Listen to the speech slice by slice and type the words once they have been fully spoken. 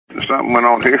Something went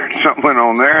on here, something went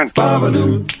on there.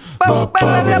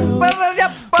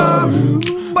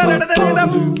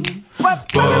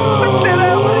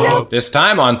 This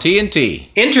time on TNT.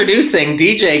 Introducing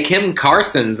DJ Kim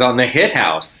Carson's on the Hit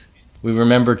House. We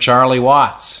remember Charlie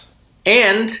Watts.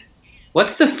 And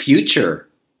what's the future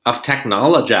of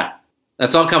technology?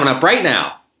 That's all coming up right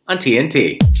now on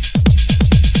TNT.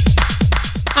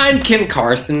 I'm Kim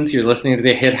Carsons. You're listening to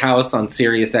the Hit House on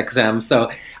Sirius XM. So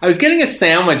I was getting a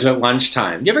sandwich at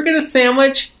lunchtime. You ever get a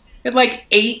sandwich? It had like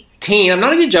 18, I'm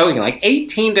not even joking, like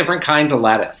 18 different kinds of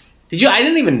lettuce. I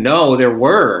didn't even know there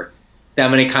were that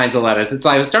many kinds of lettuce. It's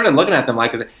like I started looking at them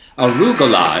like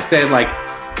arugula. I said like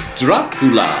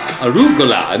Dracula,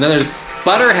 arugula. And then there's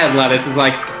butterhead lettuce. It's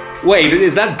like, wait,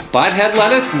 is that butthead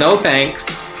lettuce? No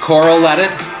thanks. Coral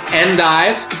lettuce,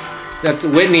 endive. That's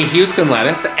Whitney Houston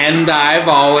lettuce. Endive,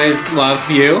 always love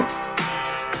you.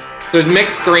 There's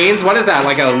mixed greens. What is that,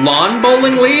 like a lawn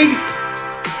bowling league?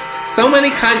 So many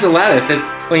kinds of lettuce.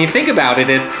 When you think about it,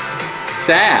 it's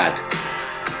sad.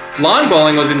 Lawn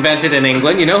bowling was invented in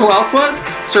England. You know who else was?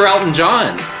 Sir Elton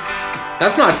John.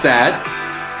 That's not sad.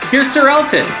 Here's Sir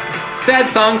Elton. Sad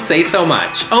songs say so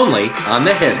much. Only on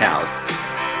the Hit House.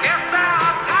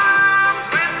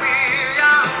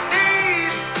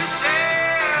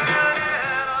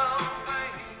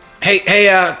 Hey,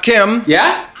 Kim.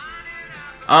 Yeah?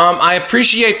 I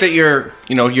appreciate that you're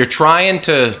trying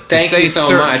to say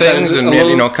certain things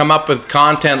and come up with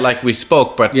content like we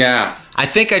spoke, but yeah, I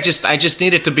think I just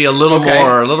need it to be a little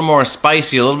more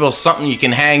spicy, a little bit of something you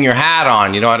can hang your hat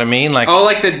on. You know what I mean? Like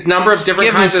the number of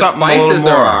different kinds of spices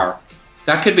there are.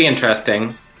 That could be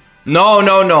interesting. No.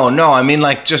 I mean,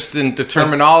 like, just in the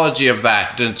terminology of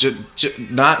that,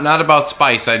 not about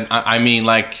spice. I mean,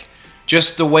 like,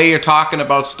 just the way you're talking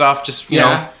about stuff. Just you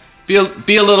know. Be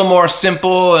a little more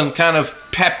simple and kind of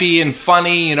peppy and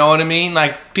funny, you know what I mean?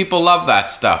 Like, people love that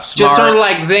stuff. Smart. Just sort of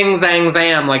like zing, zang,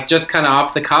 zam, like just kind of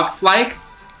off the cuff, like?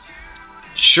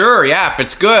 Sure, yeah, if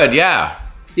it's good, yeah.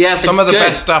 Yeah, if Some of the good.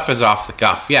 Best stuff is off the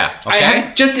cuff, yeah.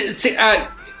 Okay?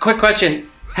 Quick question.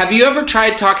 Have you ever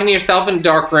tried talking to yourself in a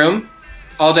dark room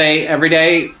all day, every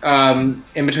day,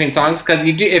 in between songs? Because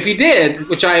if you did,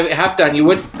 which I have done, you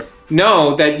would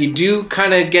know that you do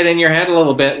kind of get in your head a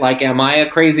little bit like, am I a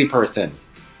crazy person?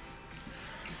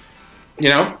 You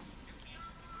know?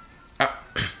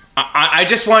 I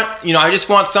just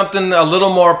want something a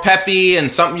little more peppy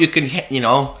and something you can,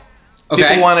 Okay.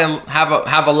 People want to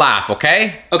have a laugh,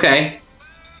 okay? Okay.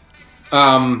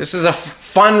 This is a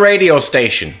fun radio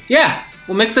station. Yeah,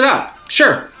 we'll mix it up.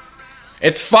 Sure.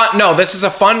 It's fun. No, this is a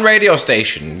fun radio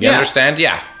station. You understand?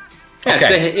 Yeah. Yeah,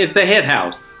 okay. It's the Hit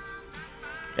House.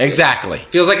 Exactly.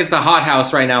 Feels like it's the hot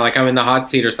house right now, like I'm in the hot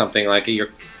seat or something. Like you're.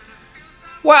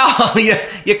 Well, you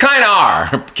kind of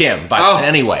are, Kim. But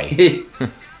anyway.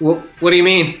 What do you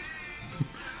mean?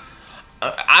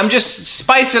 I'm just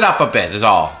spice it up a bit, is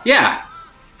all. Yeah,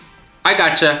 I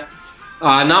gotcha.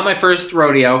 Not my first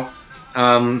rodeo.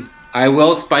 I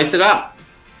will spice it up.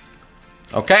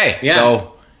 Okay. Yeah.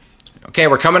 So,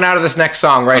 we're coming out of this next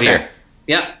song right here.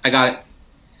 Yep, I got it.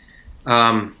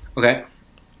 Okay.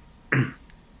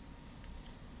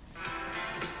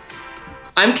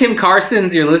 I'm Kim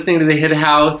Carsons. You're listening to the Hit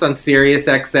House on Sirius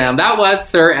XM. That was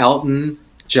Sir Elton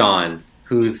John,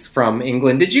 who's from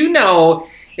England. Did you know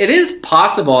it is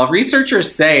possible,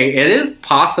 researchers say it is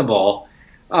possible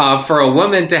for a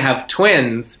woman to have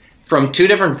twins from two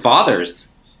different fathers?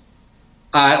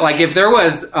 Like if there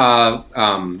was, if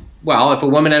a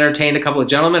woman entertained a couple of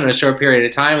gentlemen in a short period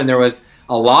of time and there was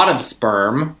a lot of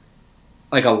sperm,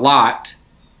 like a lot,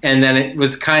 and then it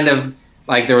was kind of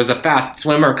like there was a fast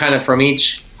swimmer kind of from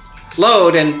each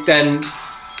load, and then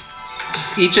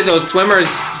each of those swimmers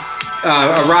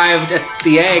arrived at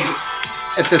the egg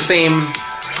at the same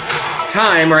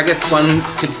time, or I guess one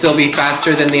could still be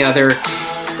faster than the other.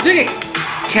 I took a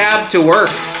cab to work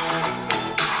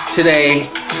today,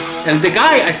 and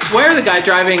I swear the guy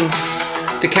driving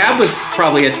the cab was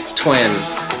probably a twin.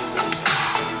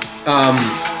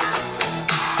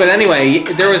 But anyway,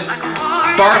 there was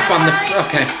barf on the...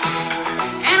 Okay.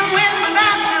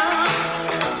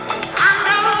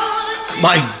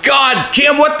 My God,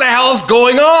 Kim, what the hell's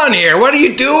going on here? What are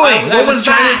you doing? I was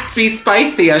trying that? to be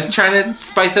spicy. I was trying to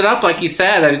spice it up like you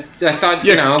said. I thought,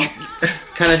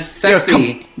 kind of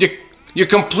sexy. You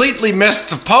completely missed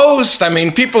the post. I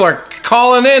mean, people are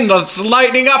calling in. That's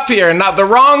lighting up here, not the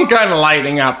wrong kind of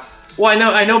lighting up. Well,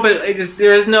 I know, but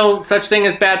there is no such thing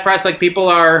as bad press. Like, people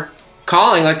are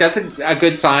calling. Like, that's a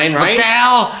good sign, right? What the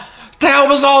hell? The hell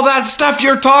was all that stuff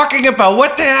you're talking about?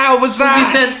 What the hell was that? You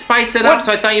said spice it up,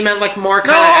 so I thought you meant like more kind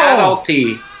of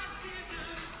adulty.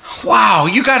 Wow,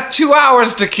 you got 2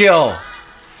 hours to kill.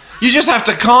 You just have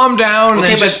to calm down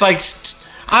and just like,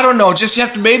 I don't know, just you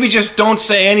have to maybe just don't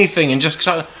say anything and just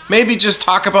maybe just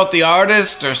talk about the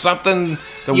artist or something,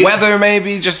 the weather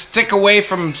maybe, just stick away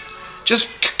from,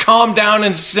 just calm down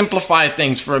and simplify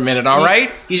things for a minute, all right?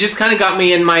 You just kind of got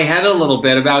me in my head a little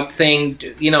bit about saying,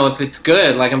 if it's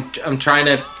good, like I'm trying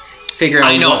to figure out.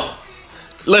 I know.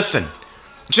 Listen,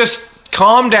 just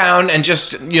calm down and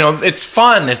just, it's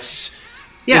fun. It's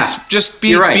just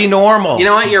be normal. You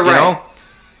know what? You're right.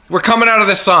 We're coming out of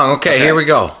this song. Okay, here we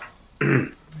go.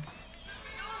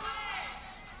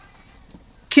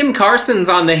 Kim Carson's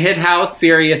on the Hit House,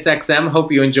 Sirius XM.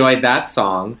 Hope you enjoyed that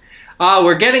song.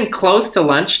 We're getting close to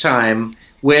lunchtime,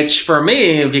 which for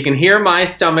me, if you can hear my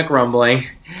stomach rumbling,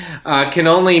 can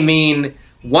only mean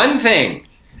one thing.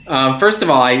 First of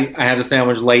all, I had a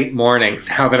sandwich late morning,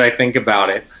 now that I think about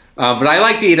it. But I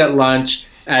like to eat at lunch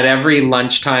at every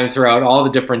lunchtime throughout all the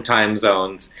different time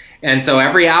zones. And so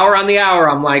every hour on the hour,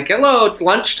 I'm like, hello, it's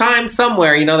lunchtime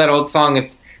somewhere. You know that old song,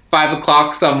 it's 5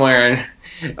 o'clock somewhere.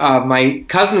 And my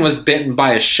cousin was bitten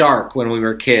by a shark when we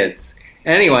were kids.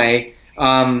 Anyway,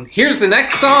 here's the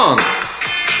next song.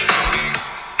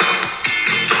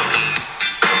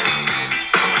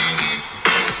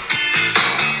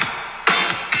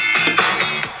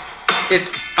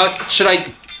 It's, should I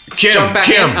jump back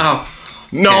in? Oh.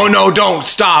 No, don't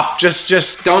stop.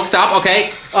 Just don't stop.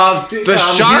 Okay. The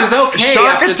shark. He was okay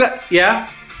shark after, attack. Yeah.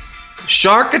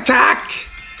 Shark attack.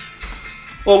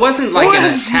 Well, it wasn't like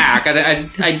an attack.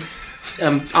 I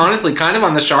am honestly kind of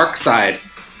on the shark side.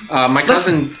 My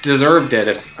cousin deserved it,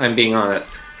 if I'm being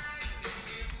honest.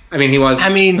 I mean, he was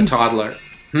a toddler.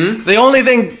 The only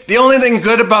thing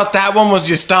good about that one was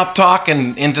you stopped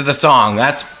talking into the song.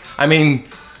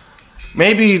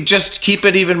 Maybe just keep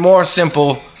it even more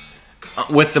simple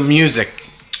with the music.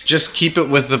 Just keep it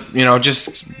with the,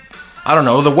 I don't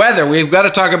know, the weather. We've got to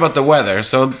talk about the weather.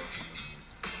 So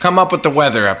come up with the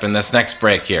weather up in this next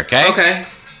break here, okay? Okay.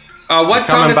 What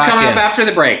song is coming up after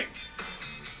the break?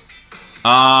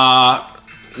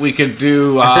 We could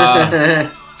do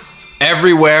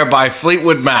Everywhere by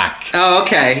Fleetwood Mac. Oh,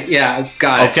 okay. Yeah,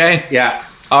 got it. Okay? Yeah.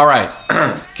 All right.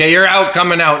 Okay, you're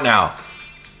coming out now.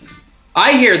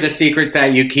 I hear the secrets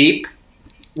that you keep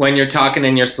when you're talking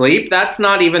in your sleep. That's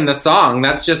not even the song.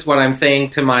 That's just what I'm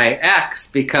saying to my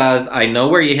ex, because I know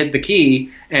where you hit the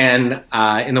key. And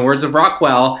in the words of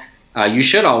Rockwell, you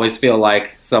should always feel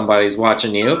like somebody's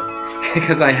watching you,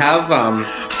 because I have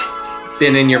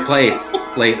been in your place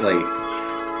lately,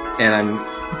 and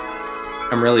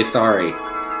I'm really sorry,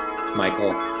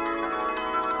 Michael.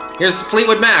 Here's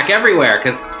Fleetwood Mac, Everywhere,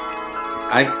 because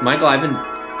Michael, I've been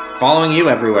following you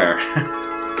everywhere.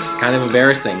 It's kind of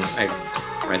embarrassing. I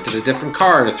rented a different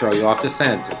car to throw you off the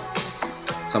scent.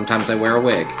 Sometimes I wear a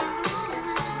wig.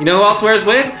 You know who else wears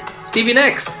wigs? Stevie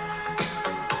Nicks.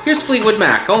 Here's Fleetwood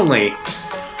Mac, only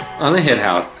on the Hit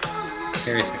House.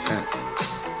 Sirius XM.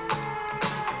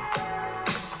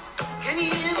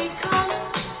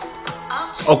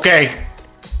 Okay,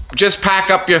 just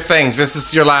pack up your things. This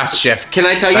is your last shift. Can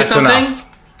I tell you something?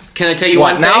 Enough. Can I tell you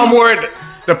one thing? Now I'm worried.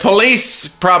 The police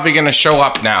probably going to show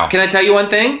up now. Can I tell you one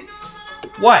thing?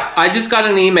 What? I just got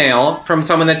an email from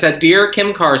someone that said, Dear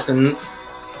Kim Carsons,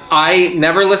 I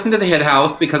never listen to the Hit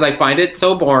House because I find it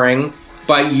so boring,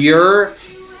 but your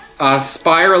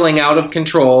spiraling out of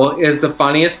control is the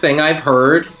funniest thing I've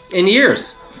heard in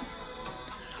years.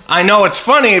 I know it's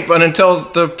funny, but until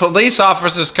the police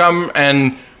officers come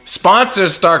and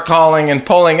sponsors start calling and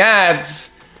pulling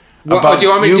ads about do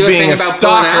you want me to do being a a thing about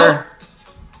pulling stalker. out?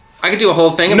 I could do a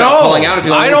whole thing about pulling out if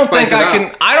you want I to don't spice think it I up.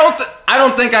 can. I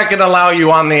don't think I can allow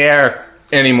you on the air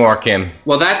anymore, Kim.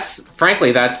 Well, that's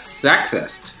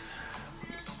sexist.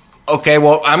 Okay,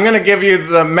 well, I'm gonna give you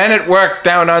the Men at Work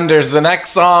Down Under's the next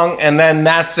song, and then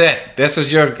that's it. This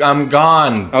is I'm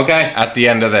gone. Okay. At the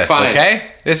end of this, Fine. okay?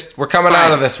 We're coming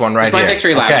out of this one right it's my here.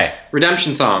 victory lap. Okay.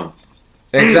 Redemption song.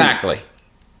 Exactly.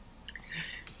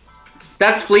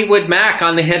 That's Fleetwood Mac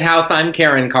on the Hit House. I'm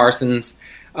Karen Carsons.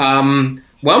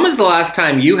 When was the last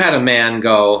time you had a man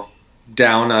go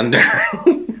down under?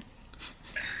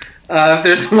 If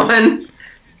there's one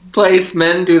place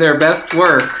men do their best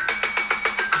work,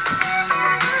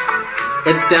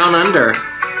 it's down under.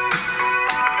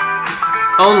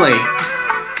 Only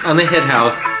on the Hit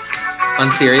House on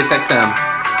Sirius XM.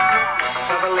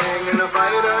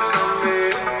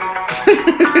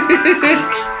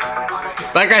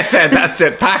 Like I said, that's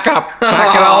it. Pack up.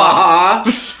 Pack it all up.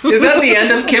 Is that the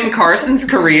end of Kim Carson's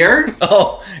career?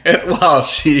 Oh, well,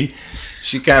 she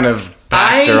kind of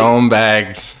packed her own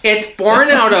bags. It's born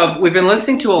out of, we've been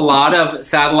listening to a lot of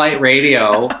satellite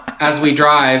radio as we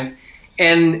drive,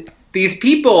 And these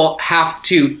people have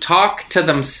to talk to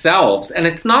themselves. And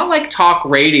it's not like talk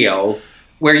radio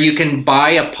where you can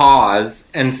buy a pause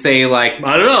and say, like,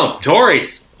 I don't know,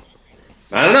 Tories.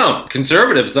 I don't know,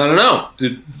 conservatives. I don't know,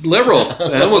 liberals.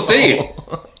 And we'll see.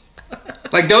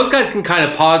 Like, those guys can kind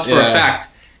of pause for effect.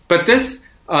 But this,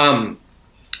 pop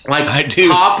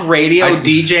radio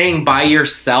DJing by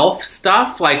yourself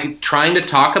stuff, like trying to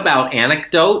talk about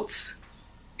anecdotes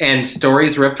and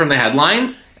stories ripped from the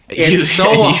headlines, it's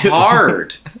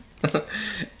hard.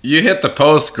 You hit the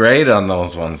post grade on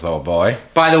those ones, though, boy.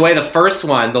 By the way, the first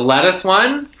one, the lettuce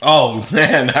one. Oh,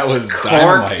 man, that was corked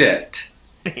dynamite. It.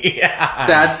 Yeah.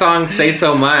 Sad song, say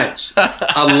so much.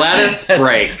 A lettuce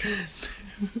break.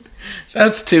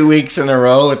 That's 2 weeks in a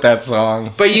row with that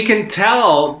song. But you can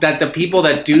tell that the people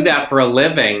that do that for a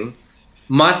living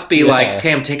must be like,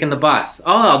 okay, I'm taking the bus.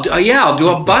 Oh, I'll do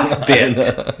a bus bit.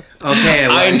 Okay,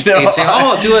 I know. Say,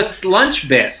 I'll do a lunch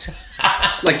bit.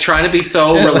 Like trying to be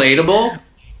so relatable.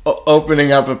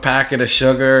 Opening up a packet of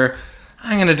sugar.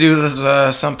 I'm going to do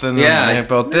this, something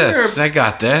about this. I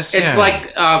got this. It's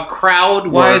like crowd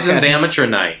work at amateur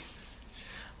night.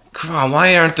 Come on,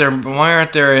 why aren't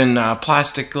there in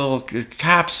plastic little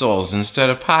capsules instead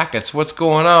of packets? What's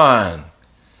going on?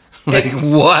 Like,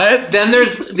 what? Then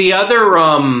there's the other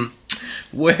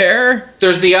where?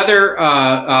 There's the other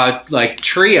like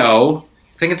trio.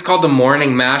 I think it's called the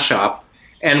Morning Mashup.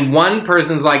 And one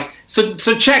person's like, so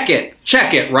check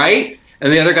it, right?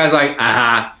 And the other guy's like,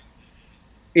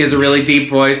 He has a really deep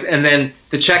voice. And then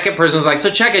the check it person's like, so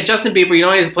check it, Justin Bieber, you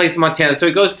know he has a place in Montana. So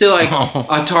he goes to like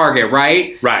a Target,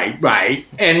 right? Right.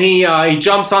 And he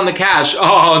jumps on the cash.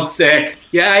 Oh, I'm sick.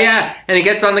 Yeah. And he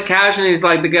gets on the cash and he's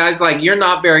like, the guy's like, you're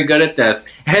not very good at this.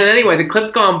 And anyway, the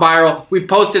clip's gone viral. We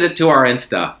posted it to our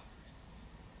Insta.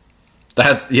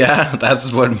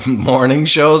 That's what morning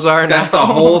shows are now. That's the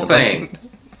whole thing.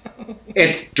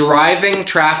 It's driving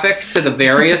traffic to the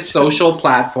various social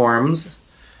platforms.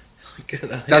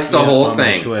 That's the whole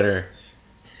thing. Twitter.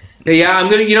 Yeah, I'm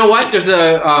gonna. You know what? There's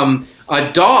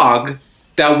a dog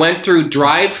that went through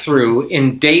drive-through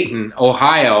in Dayton,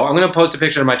 Ohio. I'm gonna post a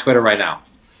picture on my Twitter right now.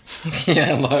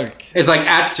 Yeah, look. It's like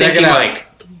at Stinky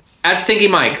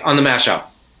Mike, on the mashup.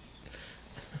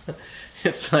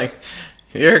 It's like,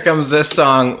 here comes this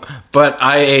song, but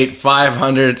I ate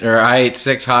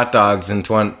 6 hot dogs in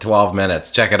 12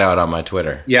 minutes. Check it out on my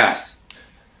Twitter. Yes.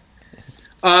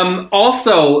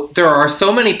 Also, there are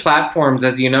so many platforms,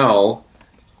 as you know.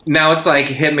 Now it's like,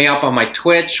 hit me up on my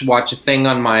Twitch, watch a thing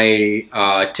on my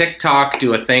TikTok,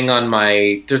 do a thing on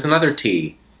my... There's another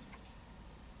T.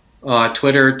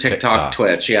 Twitter, TikTok, TikToks.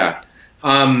 Twitch, yeah.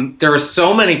 There are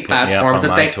so many platforms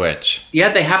that Twitch.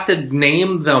 Yeah, they have to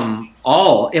name them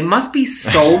all. It must be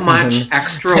so much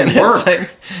extra work. Like,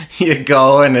 you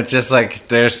go and it's just like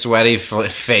their sweaty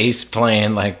face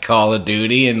playing like Call of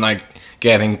Duty and like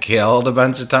getting killed a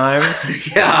bunch of times.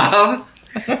 Yeah.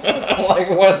 Like,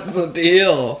 what's the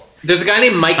deal? There's a guy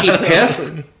named Mikey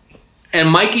Piff. And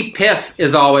Mikey Piff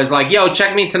is always like, yo,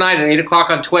 check me tonight at 8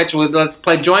 o'clock on Twitch.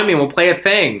 Join me. We'll play a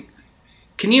thing.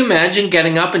 Can you imagine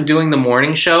getting up and doing the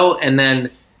morning show and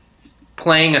then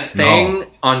playing a thing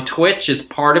on Twitch as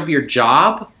part of your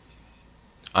job?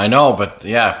 I know, but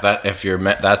yeah, if you're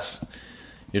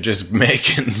just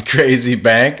making crazy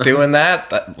bank doing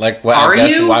that.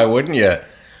 Why wouldn't you?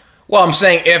 Well, I'm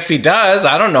saying if he does,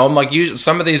 I don't know. I'm like,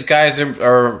 some of these guys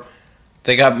are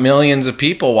they got millions of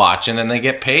people watching and they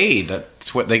get paid.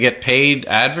 That's what they get paid,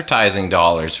 advertising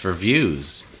dollars for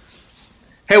views.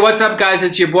 Hey, what's up, guys?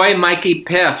 It's your boy Mikey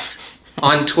Piff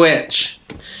on Twitch.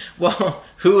 Well,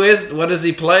 what does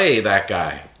he play, that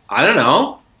guy? I don't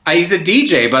know. He's a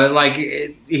DJ, but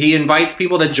he invites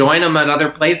people to join him at other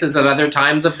places at other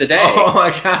times of the day. Oh,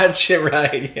 I got you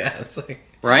right. Yeah, it's like,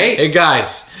 right? Hey,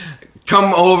 guys,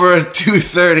 come over at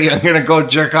 2:30. I'm gonna go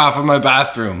jerk off in my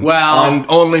bathroom. Well, on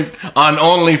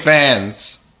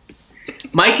OnlyFans.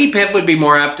 Mikey Piff would be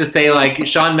more apt to say, like,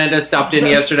 Shawn Mendes stopped in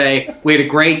yesterday. We had a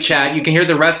great chat. You can hear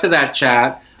the rest of that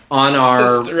chat on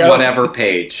our whatever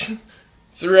page.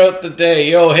 Throughout the day,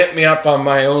 hit me up on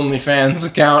my OnlyFans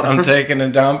account. I'm taking a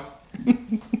dump.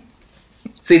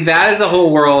 See, that is a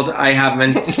whole world I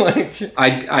haven't,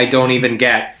 I don't even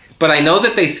get. But I know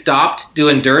that they stopped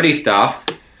doing dirty stuff.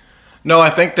 No,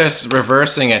 I think they're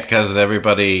reversing it because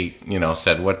everybody,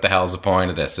 said, what the hell's the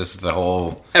point of this? This is the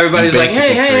whole... Everybody's like,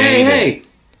 hey.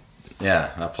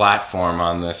 Yeah, a platform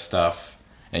on this stuff.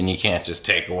 And you can't just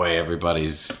take away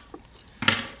everybody's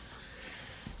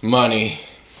money.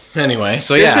 Anyway,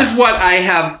 so This is what I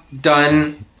have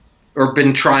done or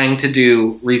been trying to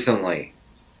do recently.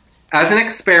 As an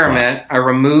experiment, I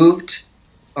removed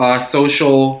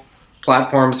social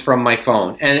platforms from my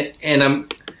phone. And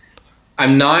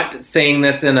I'm not saying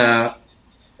this in a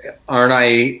aren't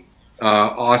I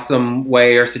awesome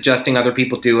way or suggesting other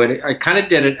people do it. I kind of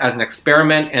did it as an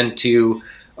experiment and to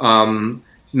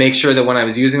make sure that when I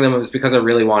was using them, it was because I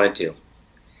really wanted to.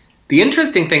 The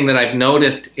interesting thing that I've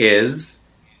noticed is,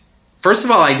 first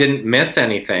of all, I didn't miss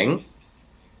anything.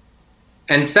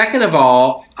 And second of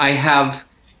all, I have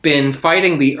been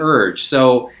fighting the urge.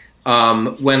 So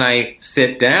when I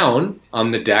sit down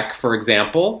on the deck, for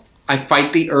example, I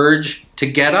fight the urge to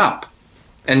get up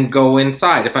and go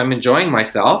inside. If I'm enjoying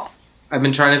myself, I've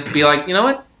been trying to be like, you know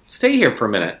what? Stay here for a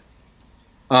minute.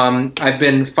 I've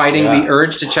been fighting the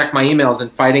urge to check my emails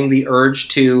and fighting the urge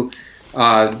to,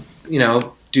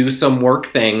 do some work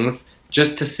things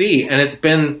just to see. And it's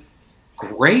been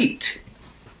great.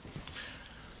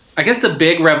 I guess the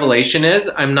big revelation is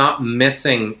I'm not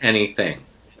missing anything.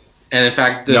 And in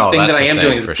fact, the thing that I am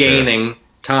doing is gaining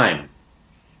time.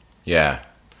 Yeah.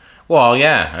 Well,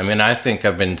 yeah. I mean, I think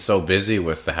I've been so busy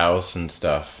with the house and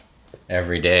stuff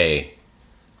every day.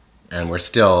 And we're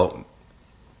still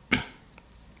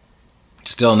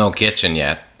no kitchen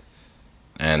yet.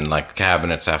 And like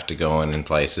cabinets have to go in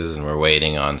places and we're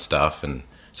waiting on stuff. And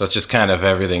so it's just kind of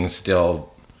everything's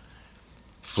still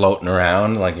floating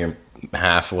around like you're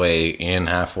halfway in,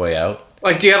 halfway out.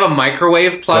 Like, do you have a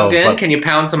microwave plugged in? Can you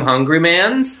pound some Hungry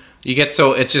Mans? It's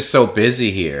just so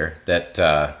busy here that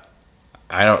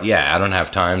I don't have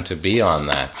time to be on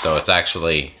that. So it's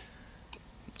actually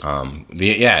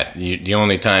the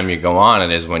only time you go on it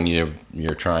is when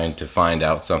you're trying to find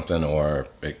out something or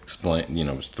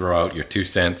explain, throw out your 2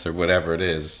 cents or whatever it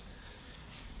is.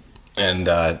 And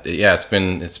it's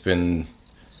been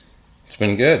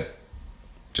good.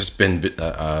 Just been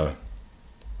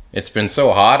it's been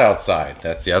so hot outside.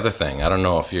 That's the other thing. I don't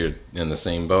know if you're in the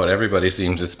same boat. Everybody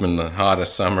seems it's been the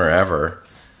hottest summer ever.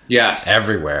 Yes.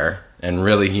 Everywhere. And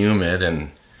really humid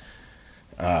and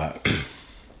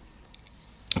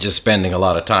just spending a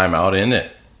lot of time out in it.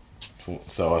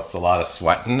 So it's a lot of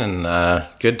sweating and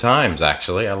good times,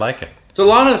 actually. I like it. It's a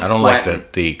lot of sweating. I don't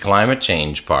like the climate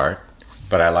change part,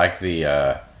 but I like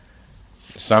the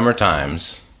summer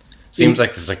times. Seems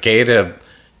like the cicada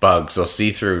bugs, those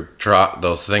see-through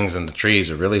those things in the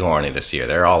trees are really horny this year.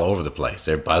 They're all over the place.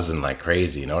 They're buzzing like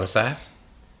crazy. You notice that?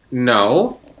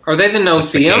 No. Are they the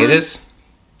no-see-ums? Cicadas?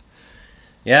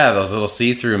 Yeah, those little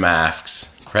see-through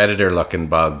masks. Predator-looking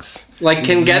bugs. Like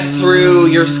can get through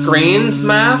your screens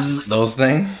masks? Those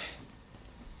things?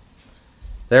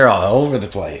 They're all over the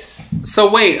place. So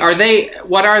wait,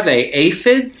 what are they?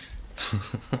 Aphids?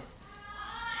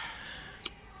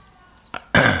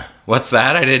 What's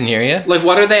that? I didn't hear you. Like,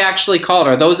 what are they actually called?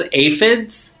 Are those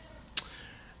aphids?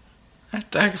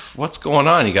 What's going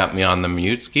on? You got me on the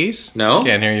mute skis? No.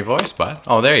 Can't hear your voice, bud.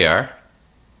 Oh, there you are.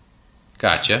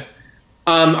 Gotcha.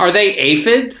 Are they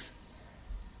aphids?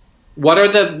 What are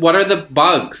the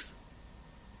bugs?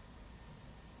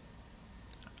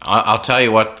 I'll tell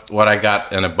you what I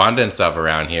got an abundance of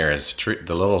around here is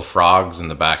the little frogs in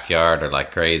the backyard are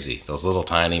like crazy. Those little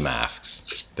tiny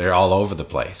masks. They're all over the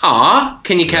place. Aw,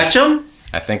 can you catch them?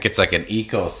 I think it's like an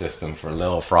ecosystem for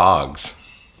little frogs.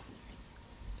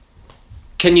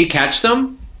 Can you catch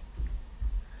them?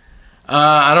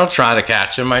 I don't try to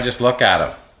catch them. I just look at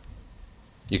them.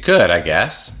 You could, I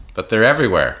guess, but they're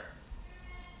everywhere.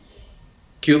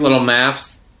 Cute little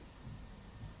maths.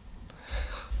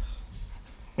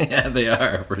 Yeah, they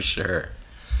are, for sure.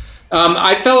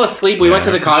 I fell asleep. We went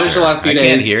to the cottage the last few days. I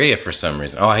can't hear you for some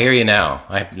reason. Oh, I hear you now.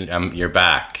 You're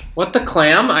back. What the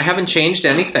clam? I haven't changed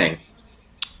anything.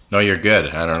 No, you're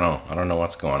good. I don't know. I don't know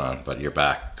what's going on, but you're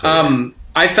back. Clearly.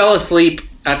 I fell asleep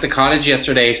at the cottage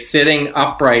yesterday sitting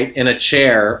upright in a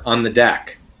chair on the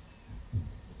deck.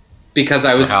 Because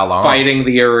I was fighting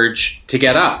the urge to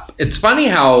get up. It's funny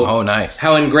how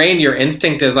how ingrained your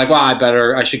instinct is. Like, well,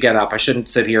 I should get up. I shouldn't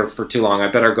sit here for too long. I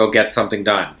better go get something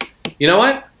done. You know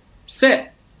what?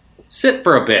 Sit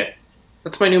for a bit.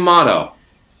 That's my new motto.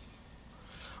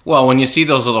 Well, when you see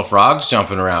those little frogs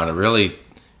jumping around, it really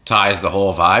ties the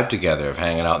whole vibe together of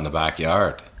hanging out in the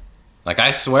backyard. Like,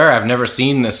 I swear I've never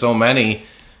seen so many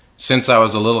since I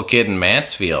was a little kid in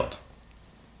Mansfield.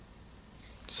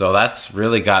 So that's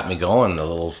really got me going, the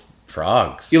little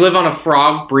frogs. You live on a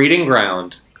frog breeding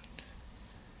ground.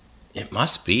 It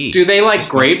must be. Do they like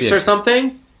grapes or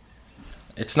something?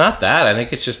 It's not that. I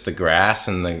think it's just the grass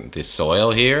and the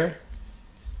soil here.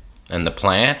 And the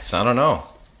plants. I don't know.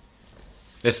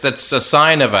 That's a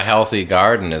sign of a healthy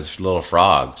garden is little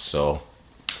frogs. So,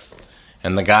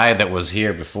 and the guy that was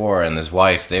here before and his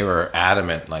wife, they were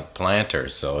adamant like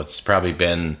planters. So it's probably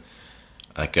been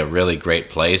like a really great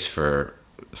place for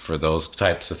for those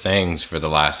types of things for the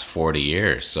last 40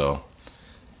 years. So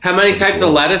How many types of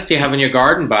lettuce do you have in your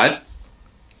garden, bud?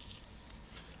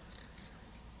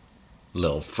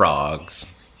 little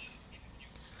frogs.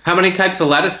 How many types of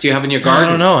lettuce do you have in your I garden?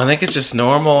 don't know. I think it's just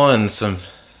normal and some.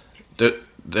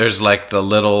 There's like the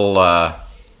little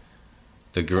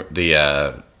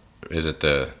is it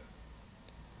the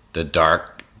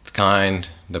dark kind,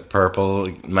 the purple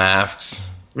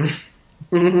masks.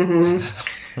 You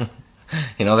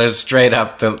know, there's straight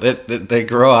up. They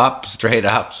grow up straight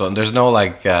up, so there's no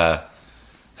like.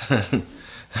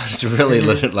 It's really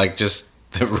like just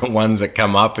the ones that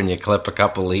come up and you clip a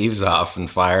couple leaves off and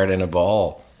fire it in a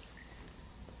bowl.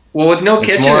 Well, with no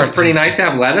kitchen, more it's pretty nice to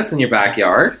have lettuce in your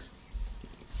backyard.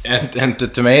 And the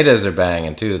tomatoes are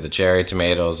banging too. The cherry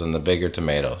tomatoes and the bigger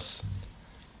tomatoes.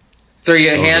 So are you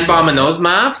Those hand are bombing good. those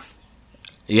muffs?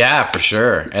 Yeah, for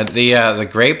sure. And the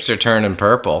grapes are turning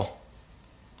purple.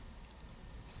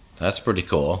 That's pretty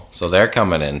cool. So they're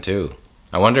coming in too.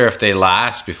 I wonder if they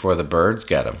last before the birds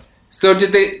get them. So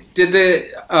did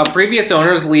the previous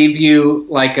owners leave you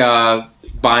like a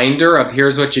binder of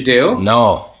here's what you do?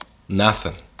 No,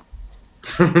 nothing.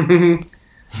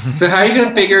 So how are you going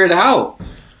to figure it out?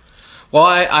 Well,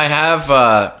 I have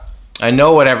I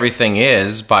know what everything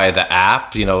is by the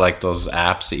app. You know, like those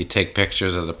apps that you take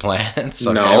pictures of the plants.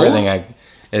 Like No. everything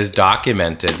is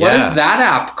documented. What yeah. is that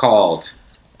app called?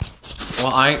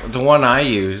 Well, the one I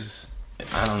use,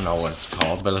 I don't know what it's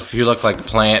called, but if you look like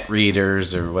Plant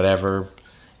Readers or whatever,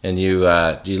 and you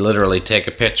literally take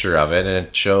a picture of it and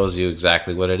it shows you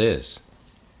exactly what it is.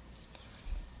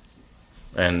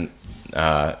 And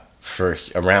for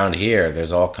around here,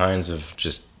 there's all kinds of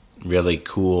just really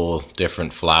cool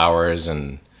different flowers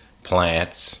and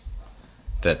plants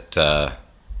that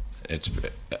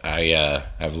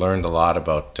I've learned a lot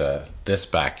about this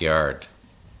backyard.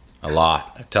 A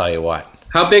lot, I tell you what.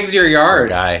 How big's your yard?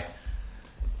 Guy.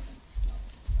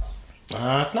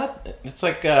 It's not. It's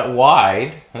like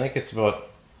wide. I think it's about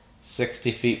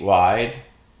 60 feet wide,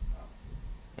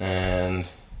 and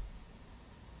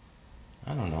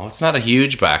I don't know. It's not a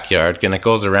huge backyard, and it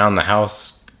goes around the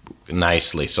house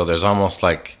nicely. So there's almost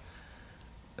like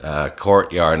a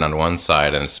courtyard on one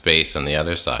side and space on the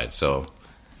other side. So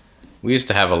we used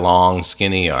to have a long,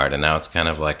 skinny yard, and now it's kind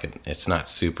of like it's not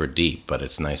super deep, but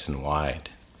it's nice and wide.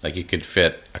 Like you could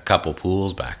fit a couple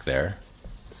pools back there.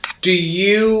 Do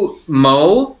you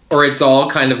mow, or it's all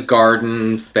kind of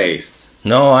garden space?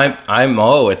 No, I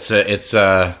mow.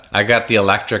 I got the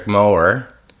electric mower,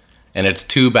 and it's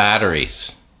 2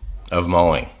 batteries of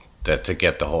mowing to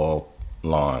get the whole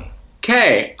lawn.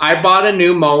 Okay, I bought a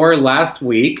new mower last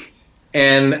week,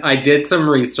 and I did some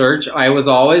research. I was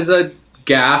always a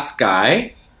gas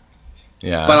guy,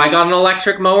 Yeah, but I got an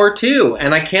electric mower too,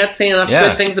 and I can't say enough Yeah.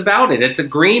 good things about it. It's a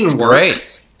Greenworks.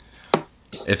 great.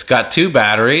 It's got 2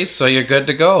 batteries, so you're good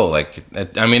to go. Like,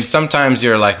 I mean, sometimes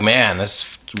you're like, man,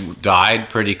 this died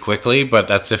pretty quickly, but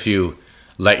that's if you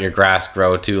let your grass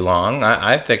grow too long.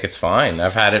 I think it's fine.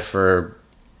 I've had it for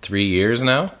 3 years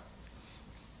now.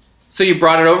 So you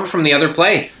brought it over from the other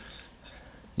place.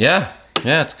 Yeah,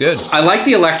 it's good. I like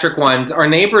the electric ones. Our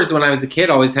neighbors, when I was a kid,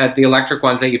 always had the electric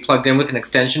ones that you plugged in with an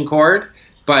extension cord,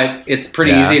 but it's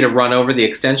pretty Yeah. easy to run over the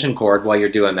extension cord while you're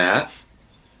doing that.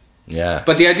 Yeah.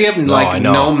 But the idea of I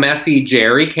know. no messy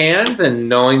jerry cans and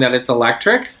knowing that it's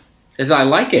electric, I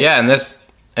like it. Yeah,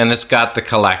 and it's got the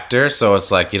collector, so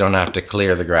it's like you don't have to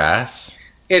clear the grass.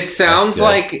 It sounds good.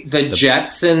 like the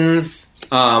Jetsons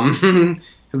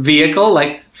vehicle,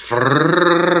 like.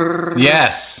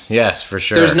 Yes, for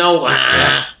sure. There's no.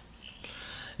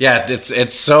 Yeah,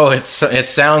 it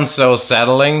sounds so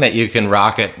settling that you can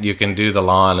rock it. You can do the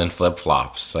lawn in flip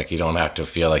flops. Like you don't have to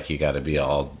feel like you got to be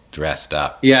all dressed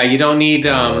up. Yeah, you don't need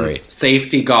Don't worry.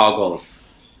 safety goggles.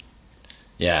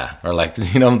 Yeah, or like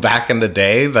back in the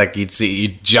day, like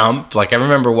you'd jump. Like I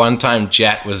remember one time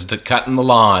Jet was cutting the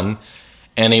lawn,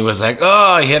 and he was like,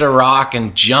 "Oh, he hit a rock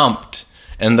and jumped."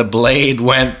 And the blade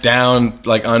went down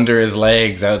like under his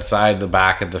legs outside the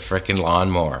back of the frickin'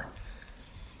 lawnmower.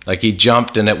 Like he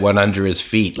jumped and it went under his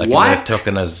feet. Like What? it would have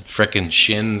taken his frickin'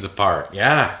 shins apart.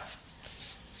 Yeah.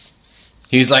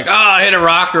 He's like, oh, I hit a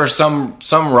rock or some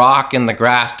rock in the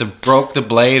grass to broke the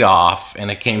blade off,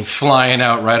 and it came flying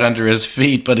out right under his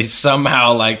feet. But he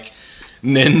somehow like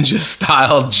ninja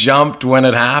style jumped when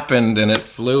it happened, and it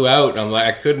flew out. I'm like,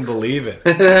 I couldn't believe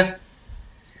it.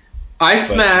 I But,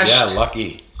 smashed. yeah,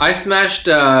 lucky. I smashed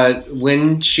a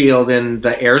windshield in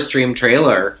the Airstream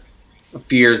trailer a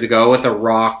few years ago with a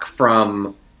rock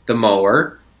from the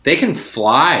mower. They can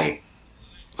fly.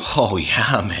 Oh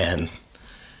yeah, man.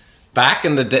 back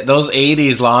in the day, those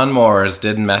 80s lawnmowers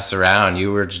didn't mess around.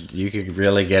 You could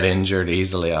really get injured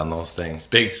easily on those things.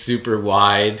 Big, super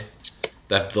wide.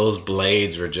 Those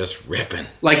blades were just ripping.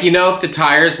 Like, if the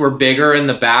tires were bigger in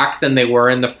the back than they were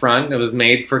in the front, it was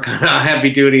made for kind of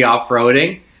heavy-duty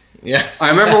off-roading. Yeah. I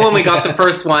remember when we got the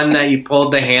first one that you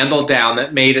pulled the handle down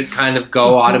that made it kind of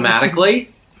go automatically.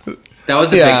 That was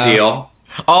a big deal.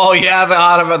 Oh,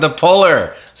 yeah, the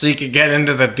puller. So you could get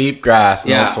into the deep grass,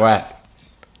 no sweat.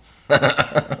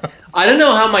 I don't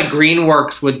know how my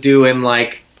Greenworks would do in,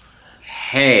 like,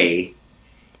 hay.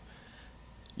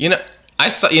 You know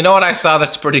what I saw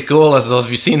that's pretty cool is those.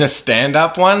 Have you seen the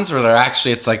stand-up ones where they're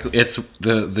actually it's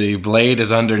the blade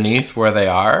is underneath where they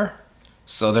are,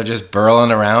 so they're just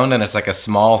burling around and it's like a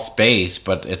small space,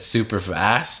 but it's super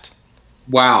fast.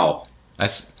 Wow! I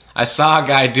saw a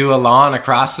guy do a lawn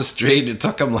across the street. It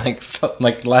took him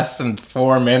like less than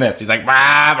 4 minutes. He's like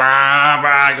bah, bah,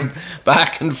 bah,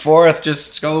 back and forth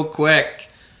just so quick,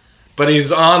 but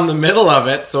he's on the middle of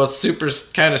it, so it's super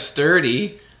kind of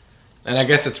sturdy. And I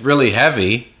guess it's really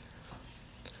heavy,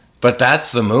 but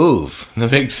that's the move. The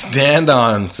big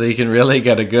stand-on, so you can really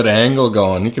get a good angle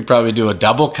going. You could probably do a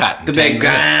double cut in 10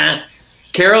 minutes.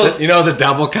 Carol's... the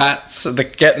double cuts,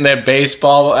 getting that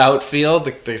baseball outfield,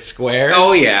 the squares.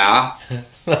 Oh, yeah.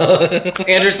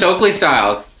 Andrew Stokely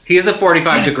styles. He's a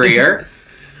 45-degreer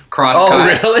cross cut. Oh,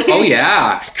 really? Oh,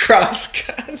 yeah. Cross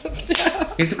cut.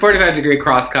 He's a 45-degree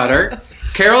cross cutter.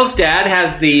 Carol's dad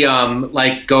has the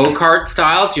go-kart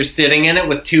styles. You're sitting in it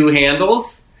with two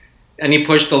handles, and you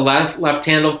push the left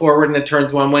handle forward and it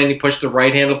turns one way, and you push the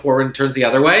right handle forward and it turns the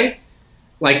other way.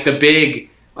 Like the big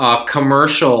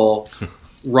commercial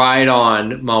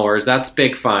ride-on mowers. That's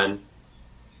big fun.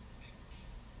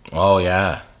 Oh,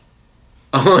 yeah.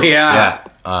 Oh, yeah.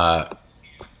 Yeah.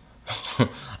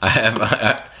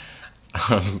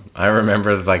 I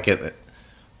remember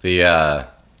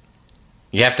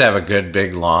you have to have a good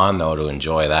big lawn, though, to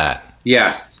enjoy that.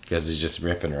 Yes. Because it's just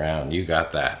ripping around. You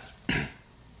got that.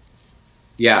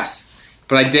 Yes.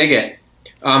 But I dig it.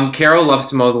 Carol loves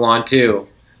to mow the lawn, too.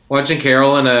 Watching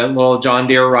Carol in a little John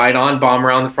Deere ride-on bomb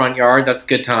around the front yard, that's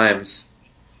good times.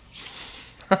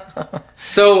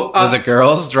 So, do the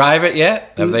girls drive it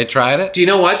yet? Have they tried it? Do you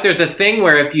know what? There's a thing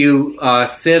where if you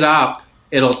sit up,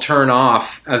 it'll turn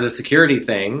off as a security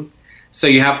thing. So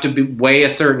you have to weigh a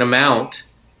certain amount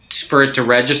for it to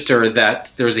register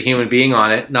that there's a human being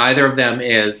on it. Neither of them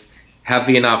is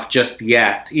heavy enough just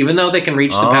yet. Even though they can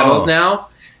reach the pedals now,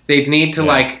 they'd need to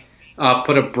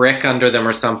put a brick under them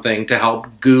or something to help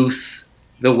goose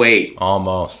the weight.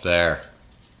 Almost there.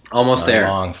 Almost there.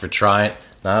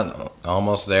 Not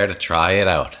almost there to try it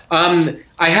out.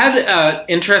 I had an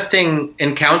interesting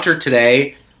encounter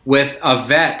today with a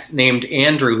vet named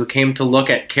Andrew who came to look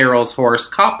at Carol's horse,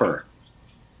 Copper.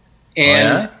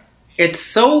 And it's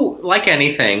so, like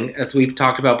anything, as we've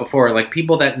talked about before, like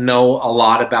people that know a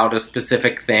lot about a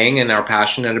specific thing and are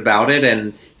passionate about it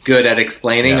and good at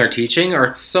explaining or teaching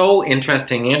are so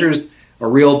interesting. Andrew's a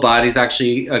real bud. He's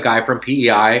actually a guy from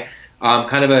PEI,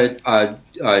 kind of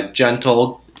a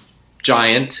gentle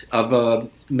giant of a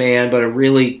man, but a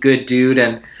really good dude.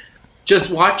 And just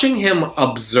watching him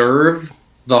observe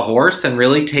the horse and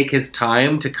really take his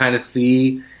time to kind of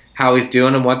see how he's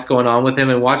doing and what's going on with him,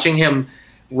 and watching him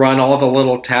run all the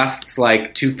little tests,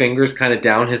 like 2 fingers kind of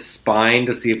down his spine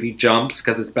to see if he jumps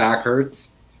because his back hurts.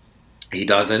 He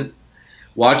doesn't.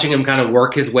 Watching him kind of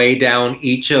work his way down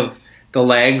each of the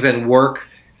legs and work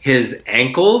his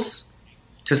ankles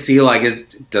to see,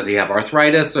 like, does he have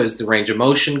arthritis or is the range of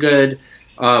motion good?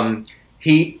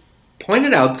 He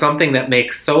pointed out something that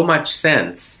makes so much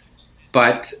sense,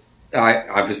 but I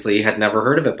obviously had never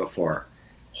heard of it before.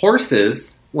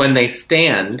 Horses, when they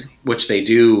stand, which they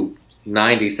do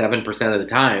 97% of the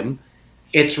time,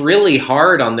 it's really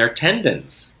hard on their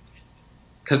tendons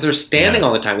because they're standing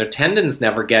all the time. Their tendons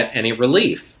never get any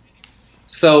relief.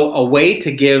 So a way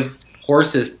to give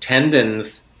horses'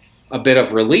 tendons a bit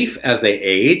of relief as they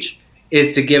age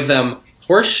is to give them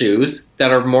horseshoes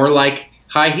that are more like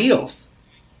high heels.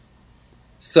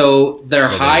 So they're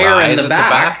higher in the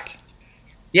back.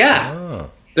 Yeah.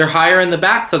 Oh. They're higher in the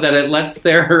back so that it lets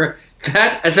their...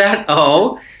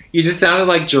 You just sounded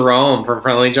like Jerome from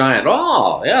Friendly Giant.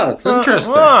 Oh, yeah, that's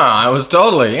interesting. I was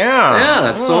totally, Yeah,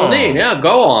 that's so neat. Yeah,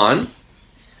 go on.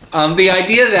 The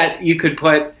idea that you could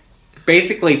put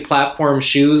basically platform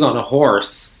shoes on a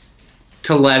horse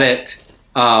to let it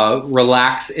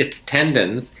relax its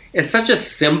tendons, it's such a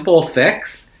simple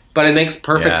fix, but it makes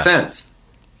perfect sense.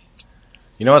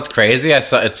 You know what's crazy?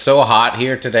 It's so hot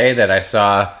here today that I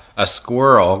saw a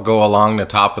squirrel go along the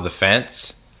top of the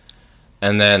fence.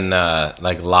 and then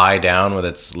like lie down with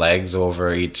its legs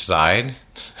over each side,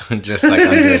 just like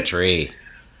under a tree,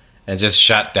 and just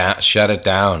shut it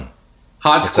down.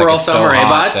 Hot squirrel summer, eh,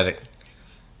 bud?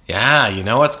 Yeah, you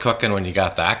know what's cooking when you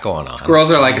got that going on.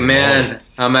 Squirrels are like, man,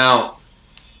 I'm out.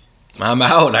 I'm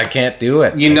out. I can't do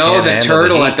it. You know the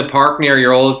turtle at the park near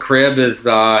your old crib is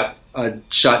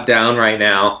shut down right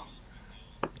now.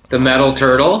 The metal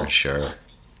turtle? For sure.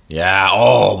 Yeah.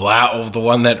 Oh, wow. The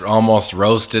one that almost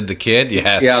roasted the kid?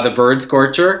 Yes. Yeah, the bird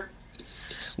scorcher.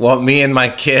 Well, me and my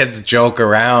kids joke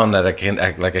around that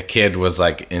a kid was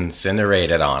like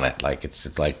incinerated on it. Like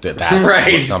it's like that's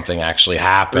right. what something actually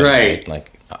happened. Right.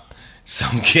 Like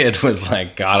some kid was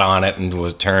like got on it and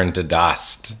was turned to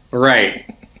dust. Right.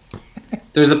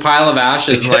 There's a pile of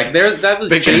ashes. Like that was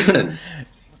Jason.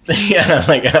 Yeah,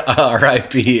 like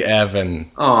R.I.P. Evan.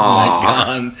 Aww. Like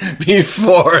gone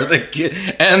before the kid,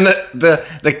 and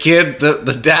the kid,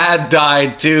 the dad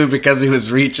died too because he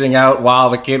was reaching out while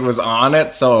the kid was on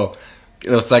it. So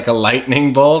it was like a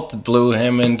lightning bolt blew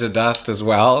him into dust as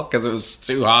well because it was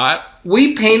too hot.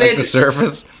 We painted like the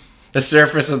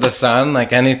surface of the sun.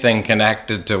 Like anything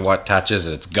connected to what touches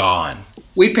it's gone.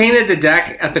 We painted the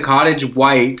deck at the cottage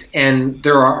white, and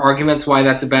there are arguments why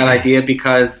that's a bad idea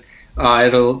because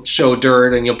it'll show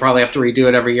dirt and you'll probably have to redo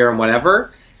it every year and whatever.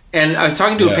 And I was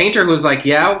talking to a painter who was like,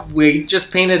 yeah, we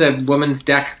just painted a woman's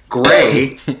deck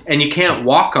gray and you can't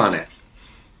walk on it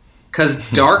because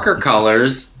darker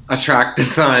colors attract the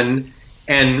sun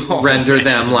and render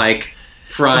them like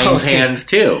frying pans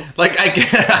too. Like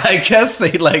I guess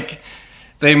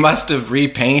they must have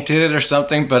repainted it or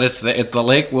something, but it's the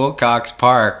Lake Wilcox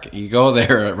Park. You go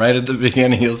there right at the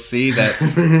beginning, you'll see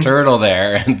that turtle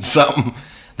there and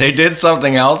they did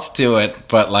something else to it,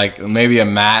 but like maybe a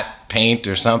matte paint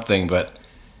or something, but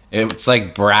it's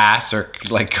like brass or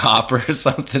like copper or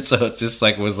something. So it's just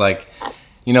like was like,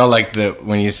 you know, like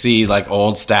when you see like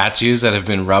old statues that have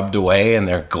been rubbed away and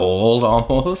they're gold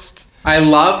almost. I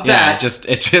love that. Yeah,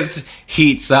 it just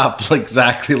heats up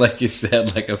exactly like you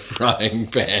said, like a frying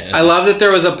pan. I love that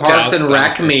there was a Parks and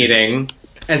Rec meeting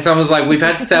and someone was like, we've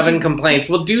had 7 complaints.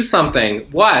 Well, do something.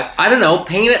 What? I don't know.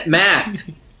 Paint it matte.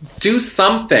 Do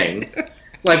something.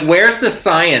 Like, where's the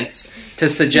science to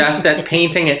suggest that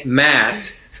painting it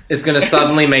matte is going to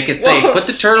suddenly make it safe? Put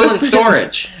the turtle in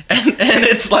storage. And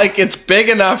it's like, it's big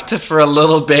enough for a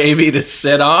little baby to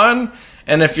sit on.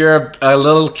 And if you're a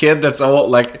little kid that's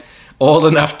old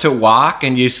enough to walk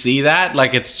and you see that,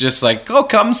 like, it's just like, oh,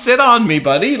 come sit on me,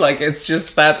 buddy. Like, it's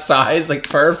just that size, like,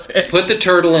 perfect. Put the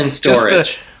turtle in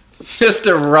storage. Just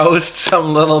to roast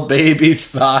some little baby's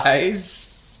thighs.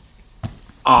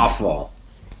 Awful.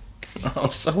 Oh,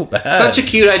 so bad. Such a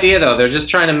cute idea, though. They're just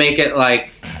trying to make it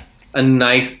like a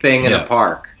nice thing in a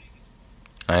park.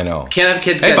 I know. Can't have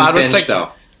kids getting singed, though.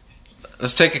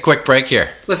 Let's take a quick break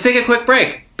here. Let's take a quick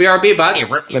break. BRB,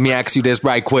 bud. Let me ask you this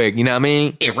right quick. You know what I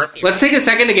mean? Let's take a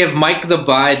second to give Mike the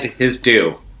Bud his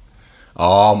due.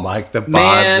 Oh, Mike the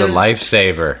Bud, the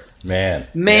lifesaver. Man.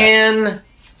 Yes.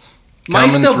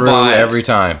 Coming through Bud. Every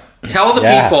time. Tell the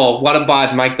people what a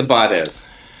Bud Mike the Bud is.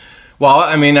 Well,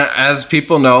 I mean, as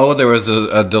people know, there was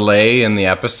a delay in the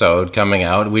episode coming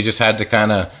out. We just had to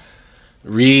kind of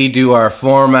redo our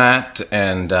format,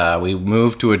 and we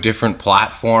moved to a different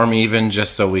platform even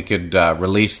just so we could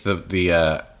release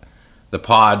the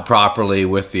pod properly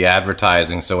with the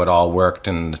advertising so it all worked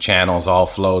and the channels all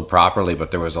flowed properly. But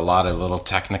there was a lot of little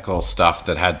technical stuff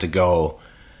that had to go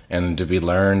and to be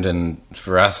learned and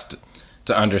for us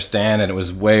to understand, and it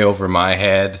was way over my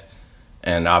head.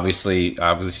 And obviously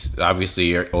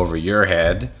over your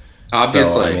head.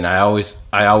 Obviously, so, I mean, I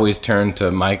always turn to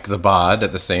Mike the Bod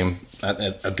at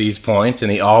these points,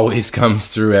 and he always comes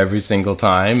through every single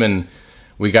time. And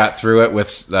we got through it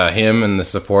with him and the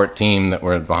support team that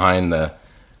were behind the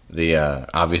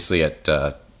obviously at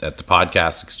the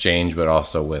Podcast Exchange, but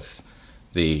also with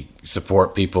the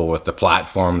support people with the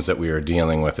platforms that we were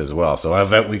dealing with as well.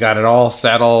 So we got it all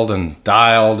settled and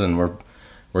dialed, and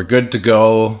we're good to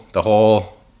go.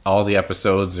 All the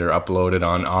episodes are uploaded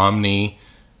on Omni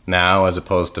now as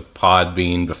opposed to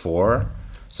Podbean before.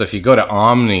 So if you go to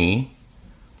Omni,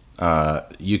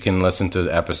 you can listen to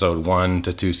episode 1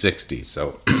 to 260.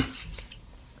 So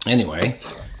anyway,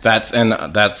 that's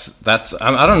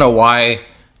I don't know why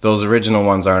those original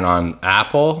ones aren't on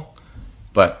Apple,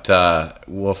 but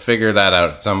we'll figure that out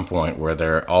at some point where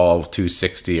they're all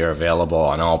 260 are available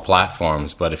on all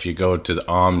platforms. But if you go to the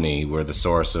Omni, we're the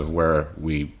source of where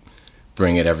we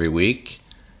bring it every week,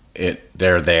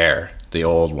 they're there, the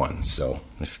old ones. So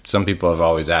if some people have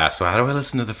always asked, well, how do I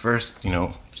listen to the first,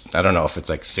 I don't know if it's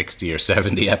like 60 or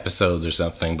 70 episodes or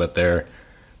something, but they're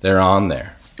on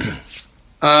there.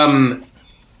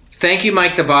 Thank you,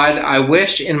 Mike the Bud. I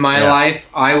wish in my life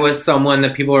I was someone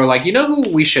that people are like, you know who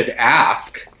we should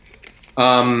ask?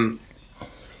 I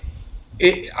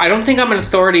don't think I'm an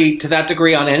authority to that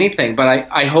degree on anything, but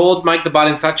I hold Mike the Bud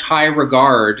in such high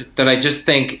regard that I just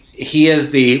think he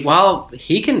is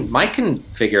Mike can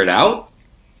figure it out.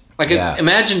 Like,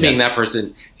 imagine being that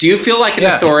person. Do you feel like an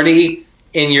authority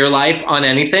in your life on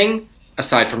anything,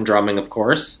 aside from drumming, of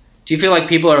course? Do you feel like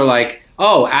people are like,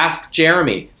 oh, ask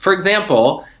Jeremy? For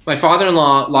example, my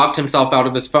father-in-law locked himself out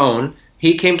of his phone.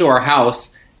 He came to our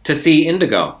house to see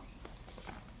Indigo,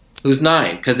 who's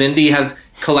 9, because Indy has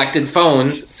collected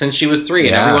phones since she was 3,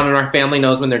 and everyone in our family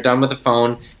knows when they're done with a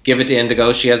phone, give it to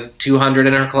Indigo. She has 200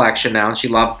 in her collection now, and she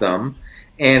loves them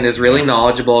and is really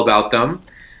knowledgeable about them.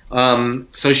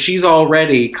 So she's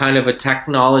already kind of a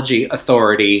technology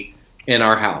authority in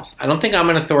our house. I don't think I'm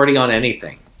an authority on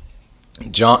anything.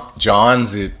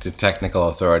 John's the technical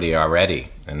authority already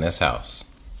in this house.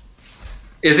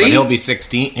 Is he? But he'll be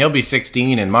 16. He'll be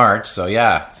 16 in March. So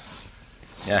yeah,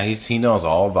 he knows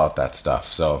all about that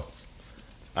stuff. So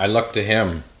I look to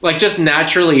him. Like, just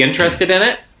naturally interested in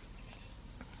it?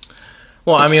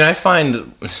 Well, I mean, I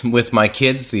find with my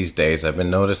kids these days, I've been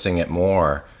noticing it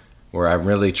more, where I'm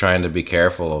really trying to be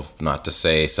careful of not to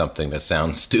say something that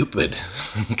sounds stupid,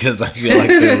 because I feel like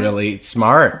they're really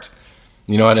smart.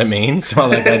 You know what I mean? So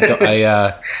like,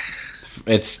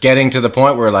 it's getting to the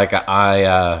point where like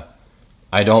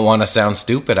I don't want to sound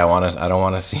stupid. I don't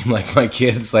want to seem like my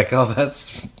kids. Like, oh,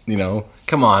 that's,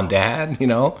 come on, Dad.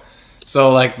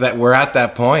 So like that, we're at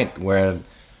that point where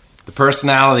the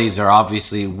personalities are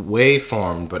obviously way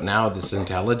formed, but now this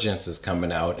intelligence is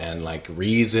coming out, and like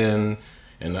reason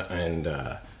and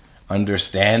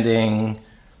understanding,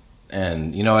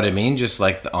 and you know what I mean? Just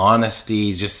like the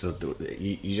honesty, just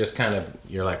you just kind of,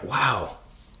 you're like, wow,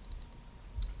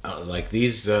 like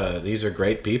these are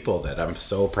great people that I'm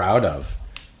so proud of,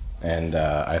 and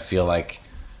I feel like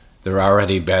they're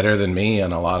already better than me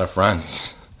on a lot of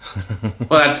fronts.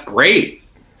 Well, that's great.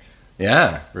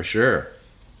 Yeah, for sure.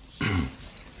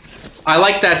 I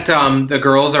like that the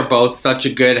girls are both such a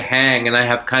good hang, and I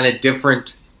have kind of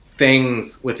different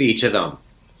things with each of them.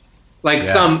 Like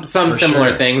some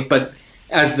similar things, but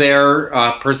as their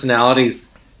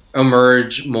personalities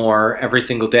emerge more every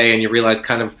single day, and you realize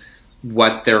kind of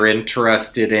what they're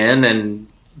interested in, and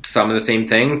some of the same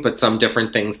things, but some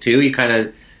different things too. You kind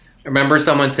of remember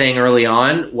someone saying early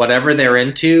on, whatever they're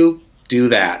into, do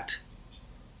that.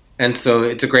 And so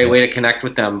it's a great way to connect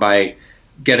with them by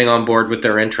getting on board with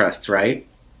their interests, right?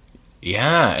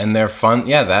 Yeah, and they're fun.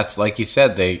 Yeah, that's like you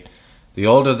said, the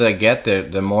older they get,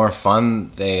 the more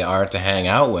fun they are to hang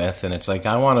out with. And it's like,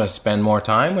 I want to spend more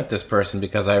time with this person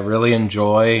because I really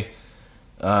enjoy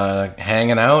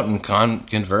hanging out and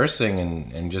conversing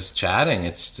and just chatting.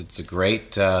 It's a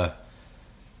great,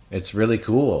 it's really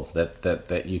cool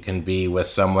that you can be with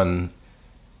someone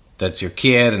that's your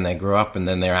kid and they grew up, and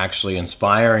then they're actually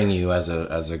inspiring you as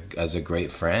a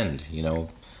great friend,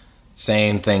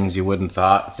 saying things you wouldn't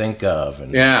think of,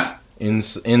 and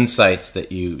insights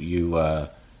that you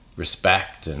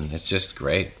respect, and it's just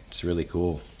great. It's really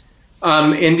cool.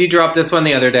 Indy dropped this one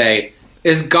the other day.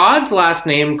 Is God's last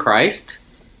name Christ?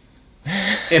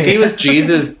 If he was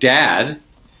Jesus' dad,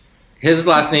 his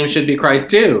last name should be Christ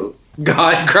too.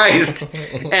 God Christ.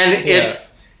 And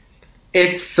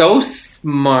it's so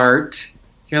smart.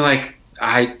 You're like,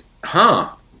 I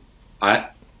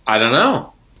don't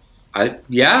know. I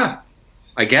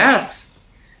guess.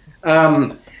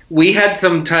 We had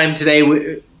some time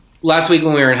today. Last week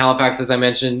when we were in Halifax, as I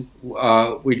mentioned,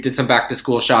 we did some back to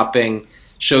school shopping.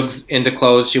 Shug's into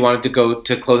clothes. She wanted to go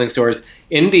to clothing stores.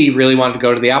 Indy really wanted to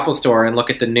go to the Apple store and look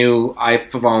at the new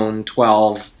iPhone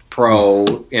 12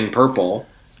 Pro in purple.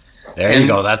 There you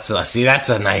go. That's a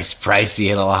nice pricey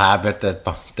little habit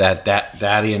that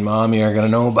daddy and mommy are gonna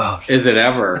know about. Is it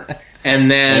ever? And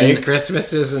then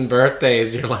Christmases and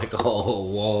birthdays, you're like, oh,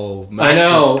 whoa, I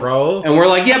know. Pro. And we're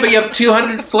like, yeah, but you have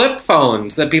 200 flip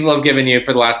phones that people have given you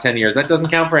for the last 10 years. That doesn't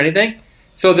count for anything.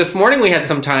 So this morning we had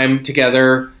some time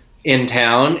together in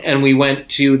town, and we went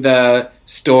to the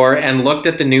store and looked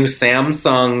at the new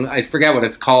Samsung, I forget what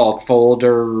it's called,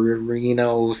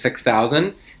 Folderino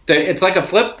 6000. It's like a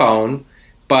flip phone,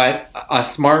 but a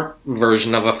smart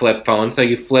version of a flip phone. So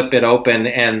you flip it open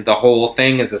and the whole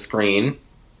thing is a screen.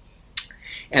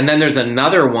 And then there's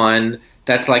another one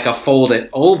that's like a fold it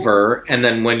over, and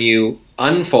then when you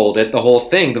unfold it, the whole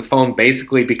thing, the phone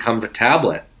basically becomes a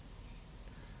tablet.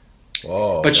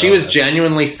 Whoa, but she was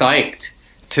genuinely psyched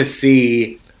to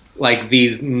see like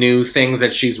these new things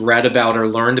that she's read about or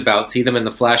learned about, see them in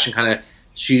the flesh, and kind of,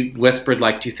 she whispered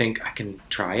like, do you think I can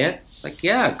try it? Like,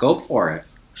 yeah, go for it.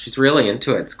 She's really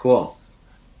into it. It's cool.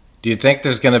 Do you think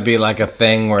there's going to be like a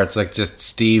thing where it's like just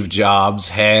Steve Jobs'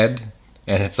 head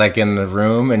and it's like in the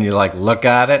room and you like look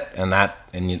at it and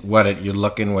you're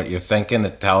looking, what you're thinking,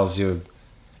 it tells you,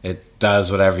 it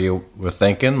does whatever you were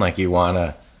thinking, like you want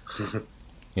to,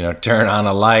 turn on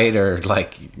a light or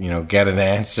like, get an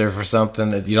answer for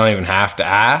something that you don't even have to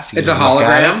ask. It's a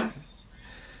hologram?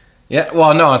 Yeah,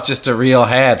 well, no, it's just a real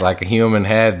head, like a human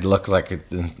head. Looks like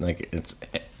it's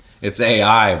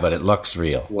AI, but it looks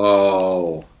real.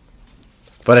 Whoa.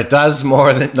 But it does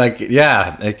more than,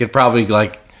 it could probably,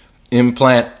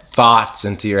 implant thoughts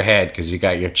into your head because you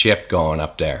got your chip going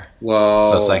up there. Whoa.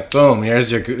 So it's like, boom, you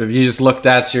just looked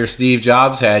at your Steve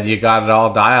Jobs head, you got it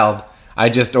all dialed. I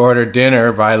just ordered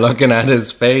dinner by looking at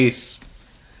his face.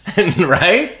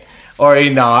 Right? Or he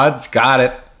nods, got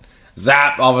it.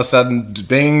 Zap, all of a sudden,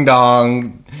 ding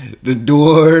dong, the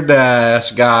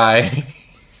DoorDash guy.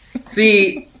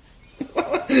 See,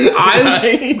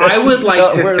 I would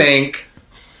like to think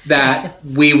that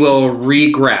we will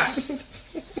regress.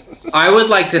 I would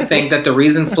like to think that the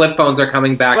reason flip phones are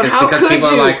coming back is because people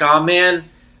are like, oh man,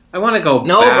 I want to go back.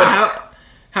 No, but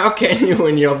how can you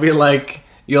when you'll be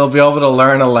able to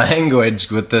learn a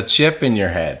language with the chip in your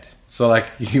head? So like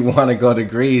you want to go to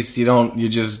Greece, you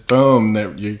just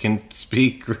boom, you can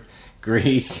speak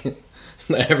Greek and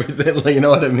everything, you know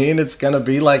what I mean? It's going to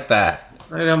be like that.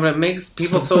 I know, but it makes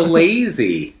people so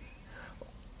lazy.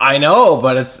 I know,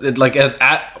 but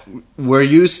where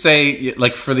you say,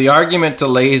 like, for the argument to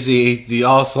lazy,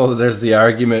 there's the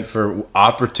argument for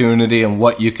opportunity and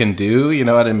what you can do, you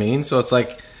know what I mean? So it's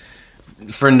like,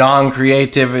 for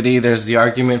non-creativity, there's the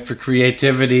argument for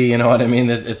creativity, you know what I mean?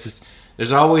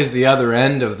 There's always the other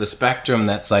end of the spectrum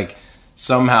that's like,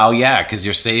 somehow, yeah, because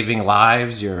you're saving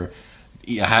lives, you're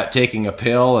taking a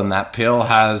pill, and that pill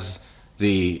has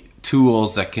the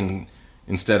tools that can,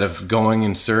 instead of going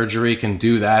in surgery, can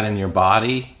do that in your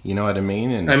body. You know what I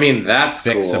mean? And I mean, that's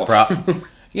fix cool. a problem.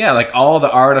 Yeah, like all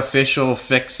the artificial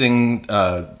fixing,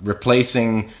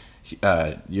 replacing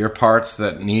your parts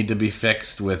that need to be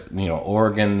fixed with,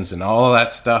 organs and all of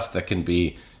that stuff that can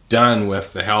be done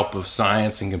with the help of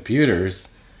science and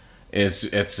computers.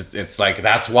 It's like,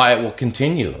 that's why it will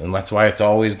continue, and that's why it's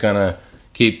always gonna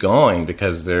keep going,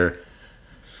 because they're,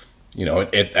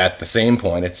 it at the same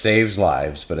point, it saves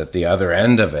lives, but at the other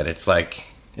end of it, it's like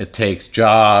it takes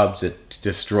jobs, it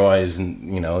destroys,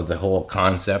 the whole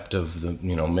concept of the,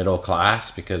 middle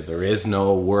class, because there is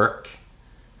no work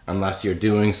unless you're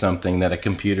doing something that a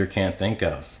computer can't think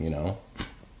of,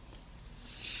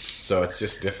 So it's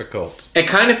just difficult. It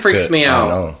kind of freaks me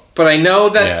out, but I know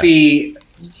that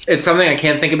it's something I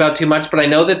can't think about too much, but I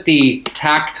know that the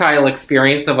tactile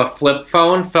experience of a flip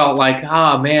phone felt like,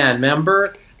 oh man,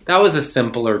 remember? That was a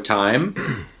simpler time.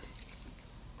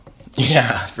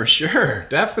 Yeah, for sure.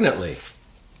 Definitely.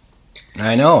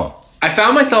 I know. I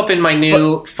found myself in my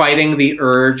new Fighting the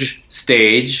Urge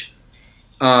stage,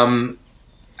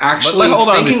 actually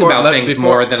thinking about things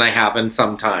more than I have in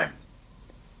some time.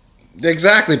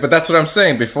 Exactly, but that's what I'm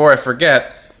saying. Before I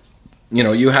forget,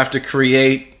 you have to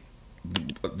create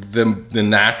the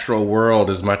natural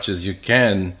world as much as you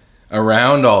can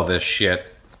around all this shit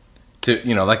to,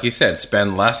 like you said,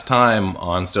 spend less time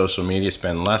on social media,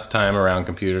 spend less time around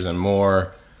computers, and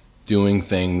more doing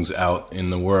things out in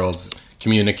the world,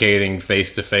 communicating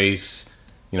face to face,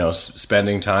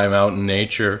 spending time out in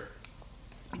nature,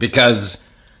 because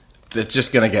it's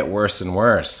just going to get worse and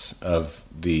worse of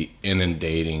the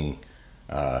inundating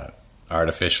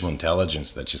artificial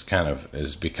intelligence that just kind of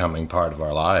is becoming part of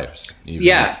our lives.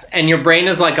 Yes, and your brain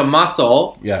is like a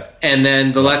muscle. Yeah. And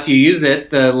then the less you use it,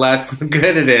 the less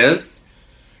good it is.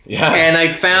 Yeah. And I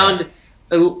found,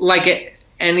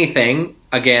 anything,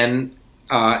 again,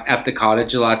 at the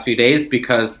cottage the last few days,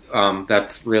 because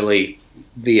that's really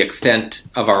the extent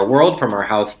of our world, from our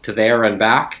house to there and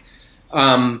back.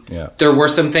 There were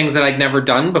some things that I'd never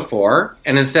done before,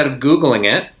 and instead of Googling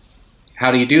it,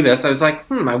 how do you do this? I was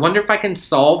like, I wonder if I can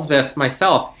solve this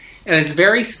myself. And it's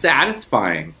very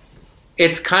satisfying.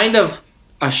 It's kind of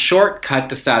a shortcut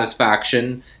to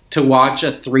satisfaction to watch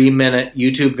a 3-minute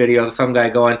YouTube video of some guy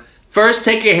going, first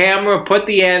take your hammer, put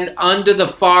the end under the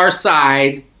far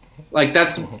side. Like,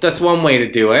 that's one way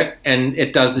to do it, and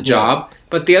it does the job.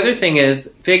 But the other thing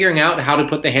is figuring out how to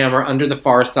put the hammer under the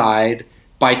far side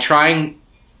by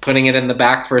putting it in the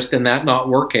back first and that not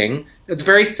working. It's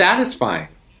very satisfying.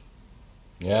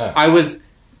 Yeah. I was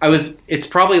it's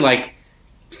probably like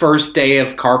first day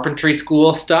of carpentry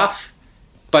school stuff.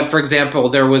 But for example,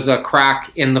 there was a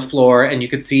crack in the floor and you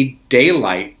could see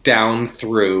daylight down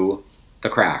through the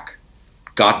crack.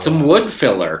 Got some wood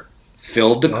filler,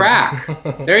 filled the crack.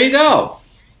 There you go.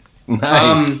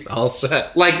 Nice. All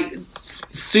set. Like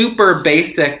super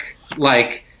basic,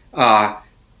 like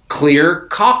clear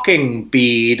caulking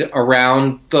bead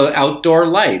around the outdoor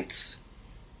lights.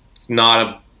 It's not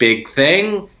a big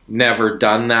thing. Never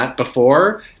done that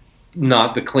before.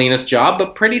 Not the cleanest job,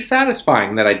 but pretty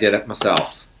satisfying that I did it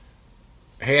myself.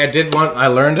 Hey, I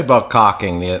learned about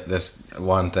caulking this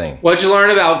one thing. What'd you learn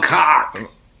about caulk?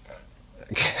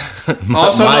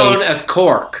 Also known as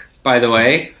cork, by the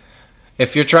way.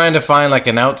 If you're trying to find like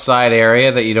an outside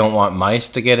area that you don't want mice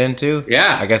to get into,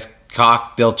 Yeah. I guess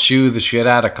they'll chew the shit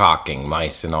out of caulking,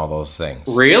 mice and all those things.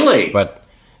 Really? But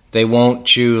they won't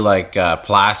chew like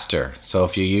plaster. So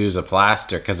if you use a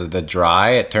plaster, because of the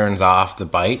dry, it turns off the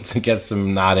bites and gets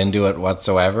them not into it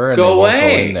whatsoever, and they won't go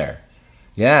in there.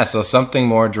 Yeah, so something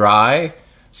more dry.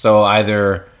 So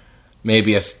either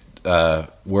maybe a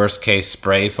worst case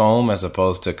spray foam as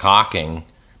opposed to caulking,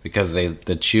 because the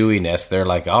chewiness, they're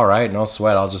like, all right, no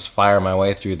sweat, I'll just fire my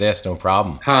way through this, no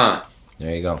problem. Huh.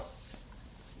 There you go.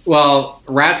 Well,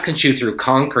 rats can chew through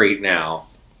concrete now.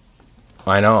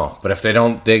 I know, but if they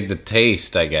don't dig the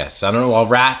taste, I guess. I don't know. Well,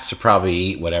 rats probably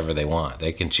eat whatever they want.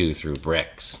 They can chew through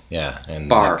bricks. Yeah,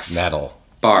 and Barf. like metal.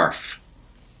 Barf.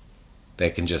 They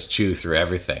can just chew through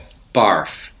everything.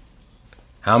 Barf.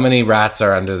 How many rats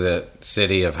are under the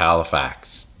city of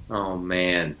Halifax? Oh,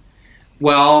 man.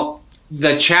 Well,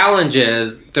 the challenge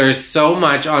is there's so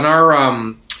much on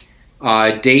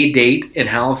our day date in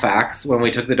Halifax when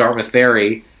we took the Dartmouth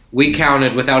Ferry. We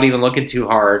counted, without even looking too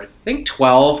hard, I think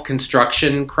 12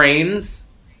 construction cranes.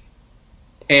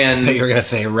 And I thought you were going to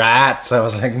say rats. I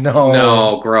was like, no.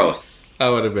 No, gross. I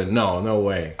would have been, no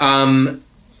way.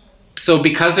 So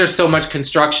because there's so much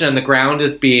construction and the ground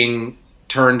is being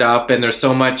turned up and there's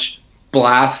so much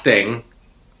blasting,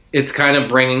 it's kind of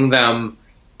bringing them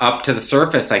up to the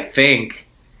surface, I think.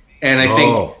 And I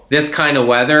think this kind of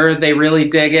weather, they really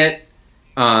dig it.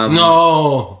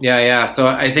 No. Yeah. So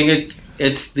I think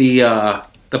it's the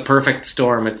perfect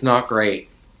storm. It's not great.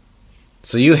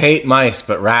 So you hate mice,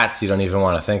 but rats you don't even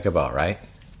want to think about, right?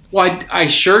 Well, I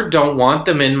sure don't want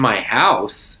them in my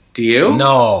house. Do you?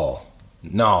 No,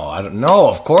 I don't. No,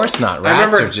 of course not. Rats I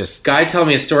remember are just. Guy told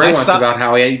me a story once about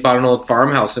how he bought an old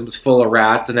farmhouse and it was full of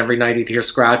rats, and every night he'd hear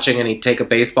scratching, and he'd take a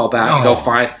baseball bat and go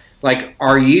find. Like,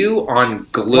 are you on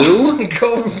glue?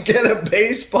 Go get a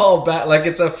baseball bat, like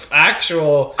it's a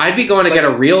actual. I'd be going to get a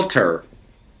realtor.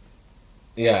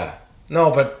 Yeah,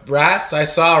 no, but rats. I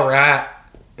saw a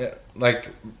rat, like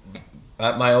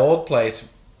at my old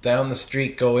place down the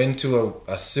street, go into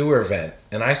a sewer vent,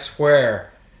 and I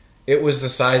swear, it was the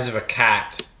size of a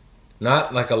cat,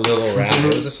 not like a little rat.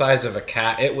 It was the size of a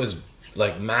cat. It was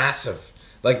like massive,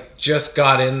 like just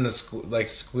got in the like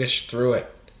squished through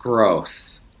it.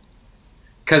 Gross.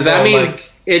 Because that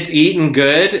means it's eating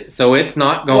good, so it's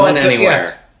not going anywhere.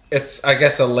 It's I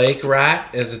guess a lake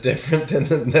rat is different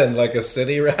than like a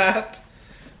city rat.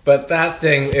 But that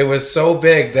thing, it was so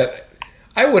big that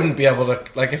I wouldn't be able to,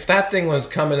 like, if that thing was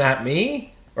coming at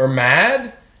me or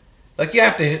mad, like, you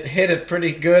have to hit it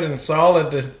pretty good and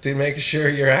solid to make sure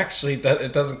you're actually,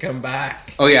 it doesn't come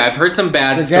back. Oh, yeah, I've heard some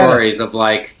bad stories of,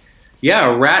 like, yeah,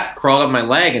 a rat crawled up my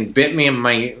leg and bit me in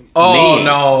my knee.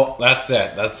 No, that's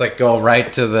it. That's like go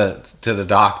right to the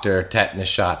doctor, tetanus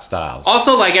shot styles.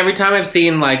 Also, like, every time I've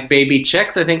seen, like, baby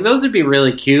chicks, I think those would be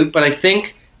really cute, but I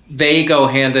think they go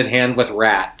hand in hand with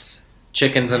rats.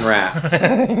 Chickens and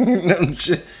rats.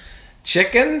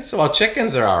 Chickens? Well,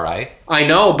 chickens are all right. I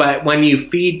know, but when you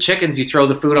feed chickens, you throw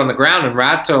the food on the ground, and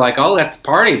rats are like, oh, that's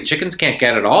party. The chickens can't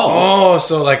get it all. Oh,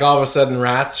 so, like, all of a sudden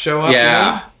rats show up?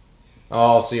 Yeah.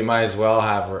 Oh, so you might as well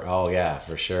have... Oh, yeah,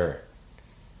 for sure.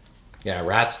 Yeah,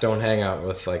 rats don't hang out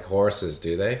with, like, horses,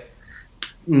 do they?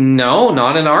 No,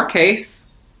 not in our case.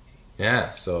 Yeah,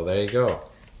 so there you go.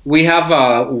 We have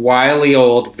a wily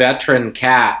old veteran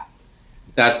cat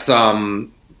that's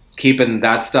keeping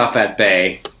that stuff at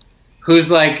bay.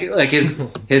 Who's like his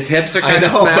hips are kind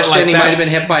of smashed in. He might have been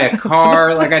hit by a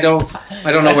car. Like I don't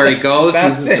know where he goes.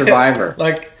 He's a survivor.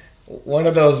 Like one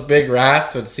of those big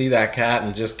rats would see that cat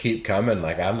and just keep coming.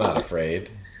 Like I'm not afraid.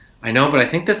 I know, but I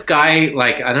think this guy,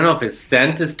 like, I don't know if his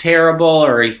scent is terrible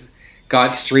or he's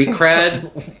got street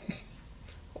cred.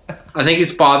 I think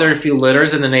he's fathered a few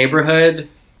litters in the neighborhood.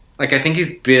 Like, I think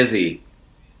he's busy.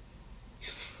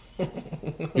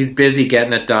 He's busy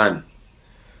getting it done.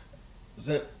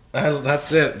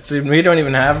 That's it. See, we don't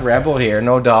even have Rebel here.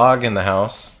 No dog in the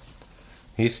house.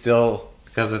 He's still...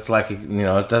 Because it's like,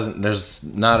 it doesn't... There's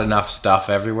not enough stuff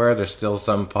everywhere. There's still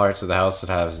some parts of the house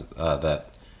that has that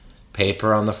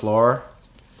paper on the floor.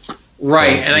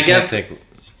 Right, so and I guess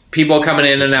people coming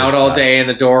in and out all day and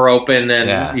the door open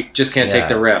and you just can't take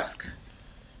the risk.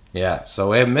 Yeah,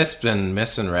 so we have been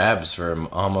missing Rebs for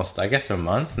almost, I guess, a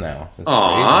month now. It's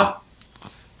Aww.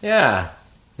 crazy.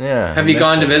 Yeah. Have you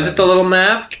gone to visit the little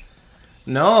Mavk?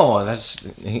 No,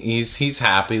 he's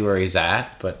happy where he's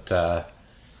at, but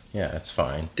yeah, it's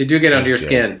fine. They do get under your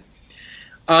skin.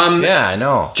 Yeah, I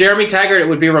know. Jeremy Taggart, it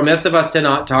would be remiss of us to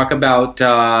not talk about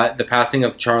the passing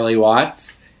of Charlie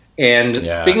Watts. And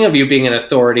speaking of you being an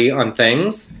authority on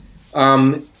things,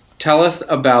 tell us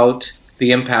about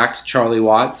the impact Charlie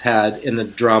Watts had in the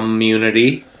drum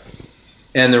community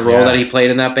and the role that he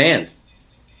played in that band.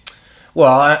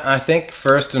 Well, I think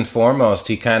first and foremost,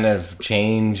 he kind of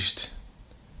changed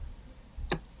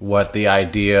what the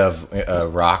idea of a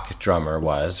rock drummer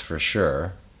was, for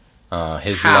sure.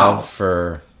 His love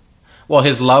for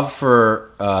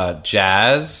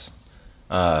jazz,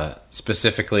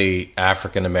 specifically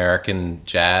African American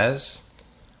jazz.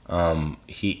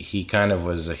 He kind of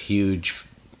was a huge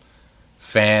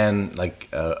fan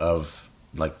of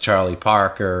Charlie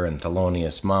Parker and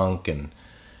Thelonious Monk, and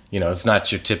it's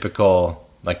not your typical,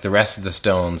 like the rest of the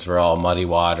Stones were all Muddy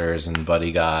Waters and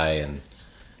Buddy Guy, and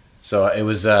so it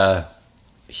was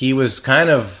he was kind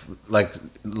of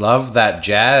loved that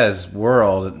jazz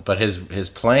world, but his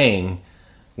playing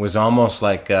was almost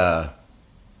like a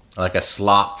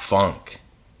slop funk.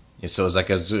 So it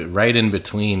was right in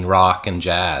between rock and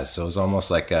jazz. So it was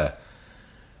almost like a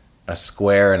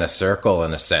square and a circle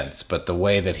in a sense. But the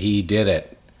way that he did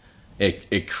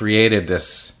it created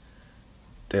this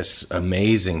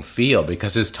amazing feel,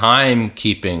 because his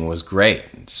timekeeping was great.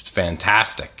 It's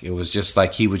fantastic. It was just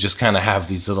like he would just kind of have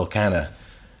these little kind of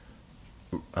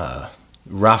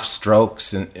rough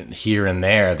strokes here and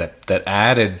there that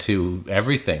added to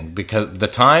everything, because the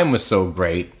time was so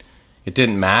great. It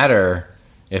didn't matter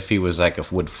if he was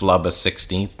would flub a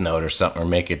 16th note or something, or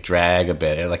make it drag a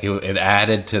bit. It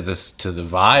added to the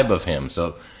vibe of him.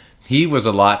 So he was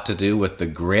a lot to do with the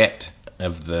grit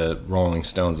of the Rolling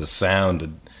Stones, the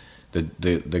sound, the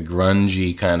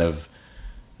grungy kind of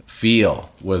feel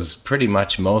was pretty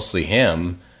much mostly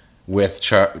him, with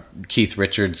Keith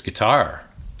Richards' guitar.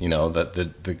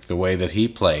 The way that he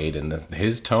played, and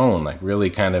his tone, really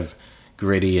kind of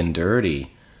gritty and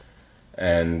dirty.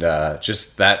 And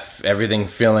just that, everything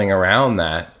filling around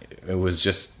that, it was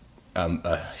just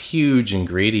a huge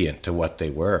ingredient to what they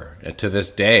were to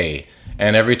this day.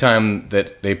 And every time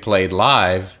that they played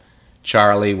live,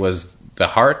 Charlie was the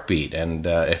heartbeat. And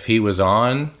if he was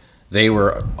on, they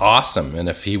were awesome. And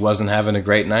if he wasn't having a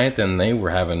great night, then they were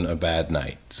having a bad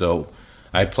night. So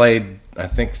I played, I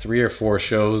think, 3 or 4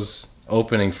 shows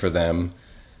opening for them,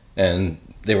 and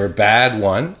they were bad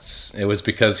once. It was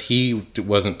because he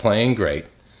wasn't playing great.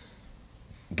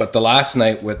 But the last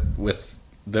night with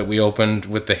that we opened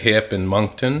with the Hip in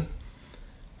Moncton,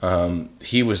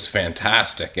 he was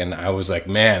fantastic, and I was like,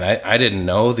 man, I didn't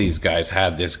know these guys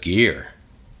had this gear.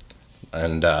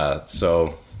 And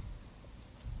so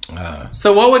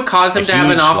what would cause him to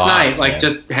have an off night? Man.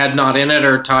 Just head not in it,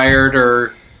 or tired,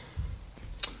 or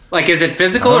is it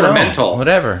physical or mental?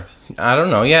 Whatever. I don't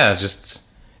know. Yeah, just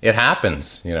it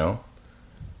happens,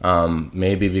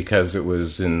 maybe because it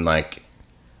was in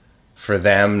for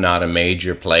them not a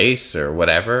major place or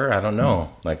whatever. I don't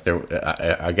know.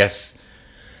 I guess,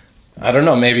 I don't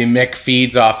know. Maybe Mick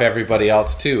feeds off everybody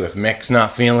else too. If Mick's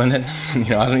not feeling it, you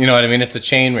know what I mean. It's a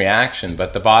chain reaction.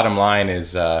 But the bottom line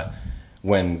is,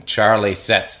 when Charlie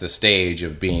sets the stage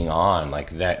of being on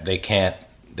that,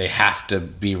 they have to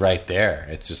be right there.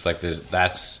 It's just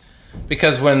that's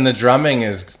because when the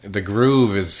the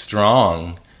groove is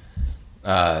strong,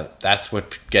 that's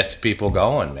what gets people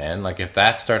going, man. If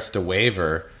that starts to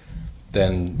waver,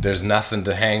 then there's nothing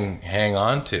to hang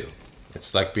on to.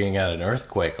 It's like being at an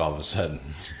earthquake all of a sudden.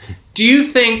 Do you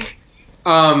think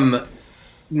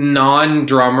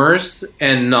non-drummers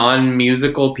and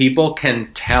non-musical people can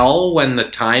tell when the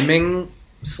timing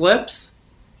slips?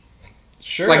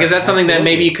 Sure. Is that something that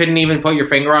maybe you couldn't even put your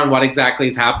finger on what exactly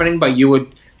is happening, but you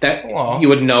would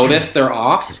notice they're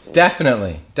off?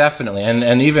 Definitely.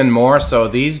 And even more so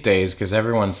these days, because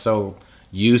everyone's so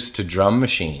used to drum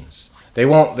machines. They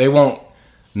won't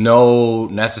know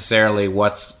necessarily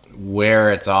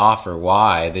where it's off or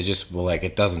why. They just will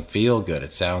it doesn't feel good.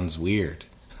 It sounds weird.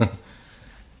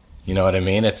 You know what I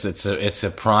mean? It's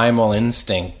a primal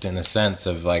instinct in a sense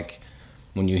of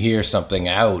when you hear something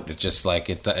out, it's just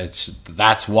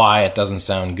that's why it doesn't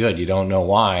sound good. You don't know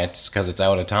why. It's because it's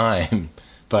out of time,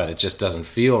 but it just doesn't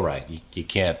feel right. You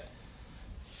can't,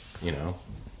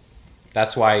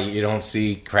 That's why you don't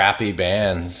see crappy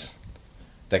bands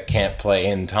that can't play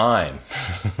in time.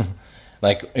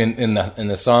 In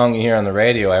the song you hear on the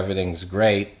radio, everything's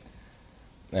great,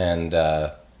 and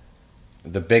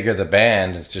the bigger the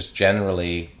band, it's just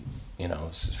generally,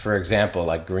 for example,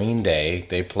 like Green Day,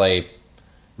 they play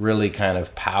really kind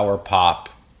of power pop,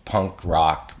 punk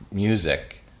rock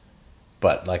music.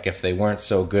 But like if they weren't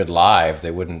so good live,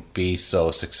 they wouldn't be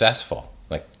so successful.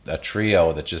 Like a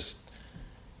trio that just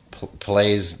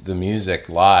plays the music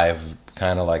live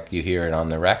kind of like you hear it on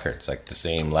the records, like the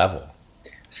same level.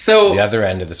 So the other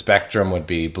end of the spectrum would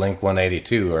be Blink-182,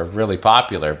 who are really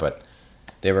popular, but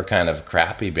they were kind of a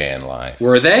crappy band live.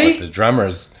 Were they? But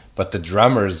the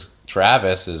drummers,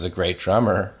 Travis is a great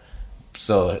drummer,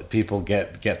 so people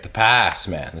get the pass,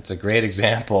 man. It's a great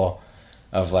example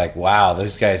of like, wow,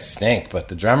 these guys stink, but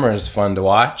the drummer is fun to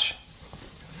watch.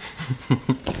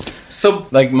 So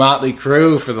like Motley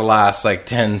Crue for the last like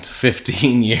 10 to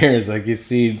 15 years, like you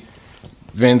see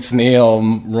Vince Neil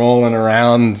rolling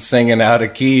around singing out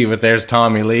of key, but there's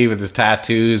Tommy Lee with his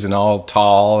tattoos and all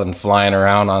tall and flying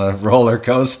around on a roller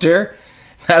coaster.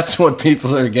 That's what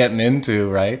people are getting into,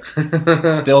 right?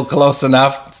 Still close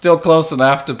enough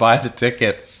to buy the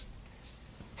tickets.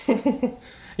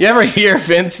 You ever hear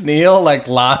Vince Neil like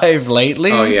live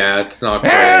lately? Oh yeah, it's not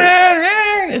great.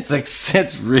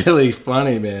 It's really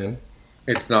funny, man.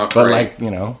 It's not But great.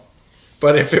 like,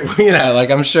 but if it,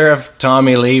 like I'm sure if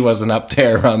Tommy Lee wasn't up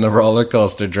there on the roller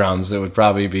coaster drums, it would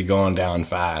probably be going down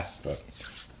fast. But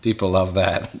people love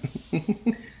that.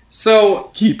 So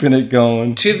Keeping it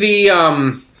going. to the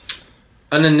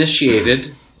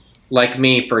uninitiated, like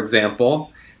me, for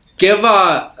example, give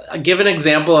an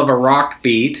example of a rock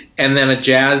beat and then a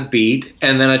jazz beat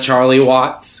and then a Charlie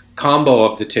Watts combo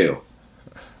of the two.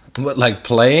 What, like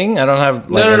playing? I don't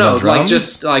have like No, drums? like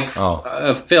just like Oh.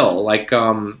 a fill, like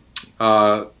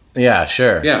Yeah,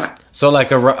 sure. yeah. So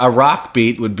like a rock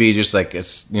beat would be just like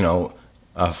it's a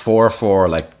 4/4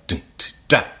 like dun,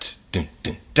 dun, dun,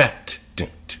 dun, dun, dun,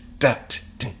 dun,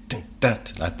 dun, dun, dun.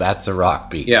 That's a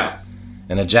rock beat. Yeah.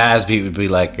 And a jazz beat would be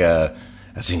like a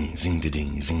zing zing da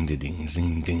ding zing da ding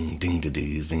zing ding ding da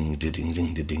ding zing da ding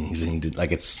zing da ding zing da,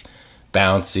 like it's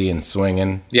bouncy and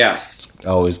swinging. Yes.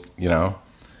 Always,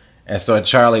 And so a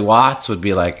Charlie Watts would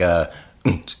be like a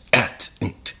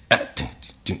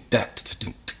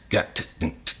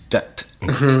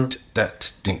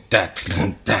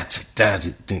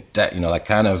like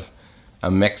kind of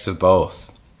a mix of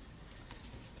both.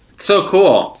 So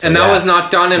cool. So, and that yeah. was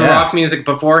not done in Yeah. rock music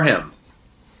before him.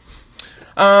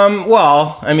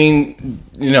 Well, I mean,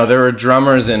 there were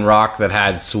drummers in rock that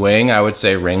had swing. I would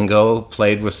say Ringo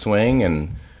played with swing,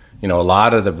 and a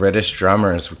lot of the British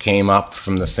drummers came up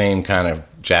from the same kind of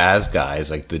jazz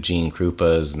guys, like the Gene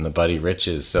Krupas and the Buddy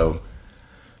Riches. So,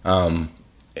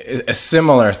 a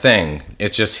similar thing.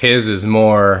 It's just his is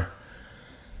more.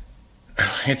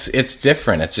 It's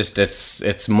different. It's just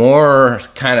it's more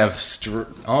kind of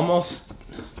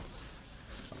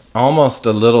almost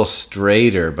a little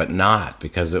straighter, but not,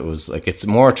 because it was like it's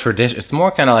more It's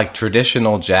more kind of like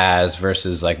traditional jazz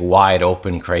versus like wide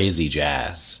open crazy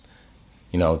jazz.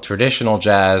 Traditional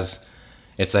jazz,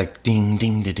 it's like ding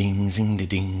ding da ding zing da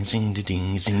ding zing da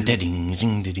ding zing da ding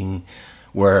zing da ding.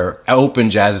 Where open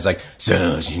jazz is like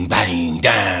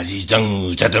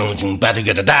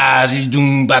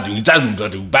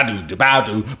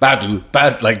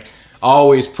like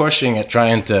always pushing it,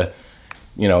 trying to,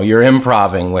 you're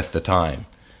improvising with the time.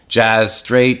 Jazz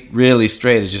really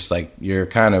straight is just like you're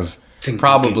kind of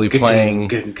probably playing.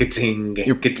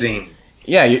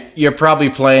 Yeah, you're probably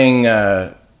playing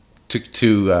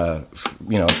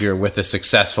if you're with a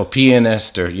successful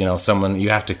pianist or someone, you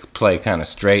have to play kind of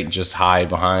straight and just hide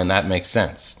behind. That makes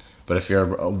sense. But if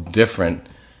you're different,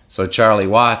 so Charlie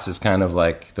Watts is kind of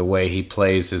like the way he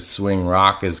plays his swing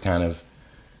rock is kind of,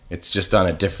 it's just on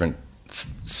a different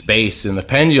space in the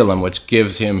pendulum, which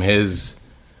gives him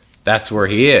that's where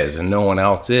he is and no one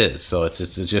else is. So it's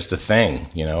just a thing,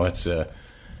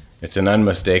 it's an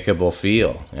unmistakable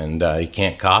feel, and you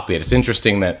can't copy it. It's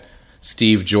interesting that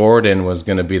Steve Jordan was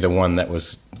going to be the one that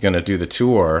was going to do the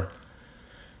tour.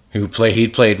 He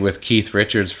played with Keith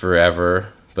Richards forever,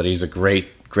 but he's a great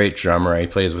drummer. He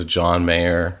plays with John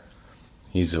Mayer.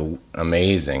 He's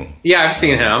amazing. Yeah, I've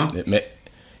seen him.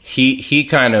 He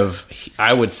kind of,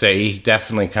 I would say he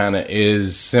definitely kind of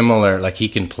is similar. Like he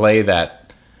can play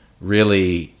that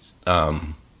really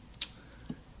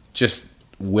just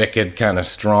wicked kind of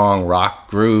strong rock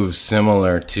grooves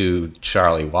similar to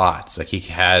Charlie Watts. Like he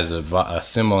has a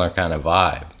similar kind of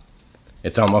vibe.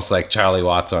 It's almost like Charlie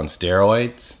Watts on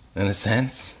steroids in a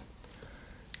sense,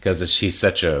 because he's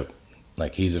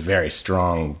a very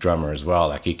strong drummer as well.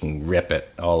 Like he can rip it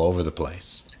all over the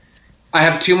place. I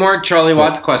have two more Charlie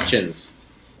Watts questions.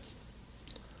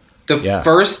 The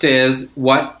first is,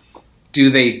 what do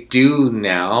they do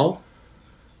now?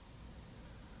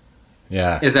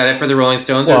 Yeah. Is that it for the Rolling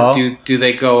Stones, Well- or do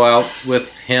they go out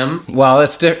with him? Well,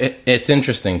 it's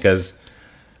interesting because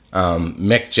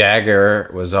Mick Jagger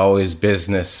was always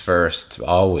business first,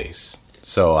 always.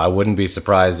 So I wouldn't be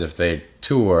surprised if they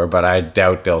tour, but I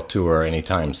doubt they'll tour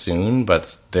anytime soon.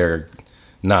 But they're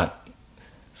not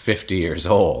 50 years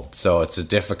old, so it's a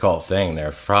difficult thing.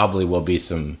 There probably will be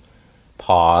some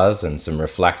pause and some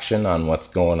reflection on what's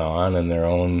going on in their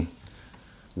own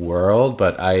world.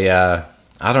 But I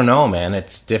don't know, man.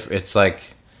 It's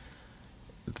like,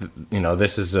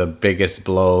 this is the biggest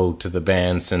blow to the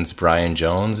band since Brian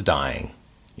Jones dying.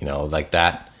 Like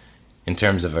that, in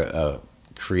terms of a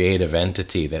creative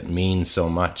entity that means so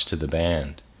much to the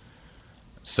band.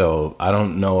 So I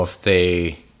don't know if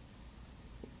they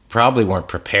probably weren't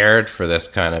prepared for this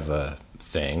kind of a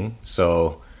thing.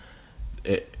 So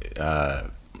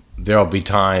there'll be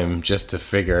time just to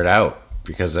figure it out,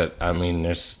 because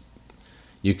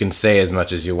you can say as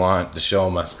much as you want, the show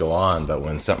must go on, but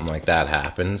when something like that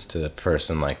happens to a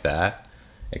person like that,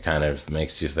 it kind of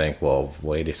makes you think, well,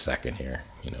 wait a second here,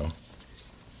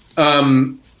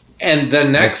 And the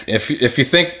next... Like if you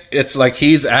think it's like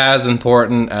he's as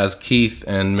important as Keith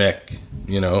and Mick,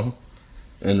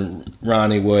 and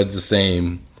Ronnie Wood's the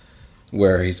same,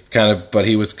 where but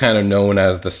he was kind of known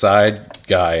as the side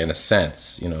guy in a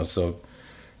sense, so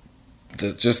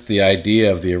just the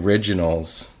idea of the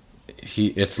originals,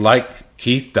 it's like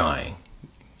Keith dying,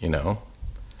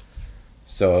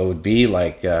 so it would be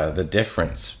like the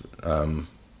difference.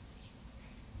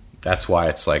 That's why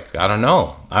it's like, I don't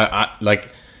know, I like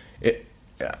it.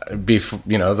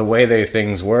 The way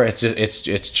things were,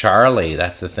 it's Charlie.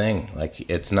 That's the thing. Like,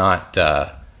 it's not.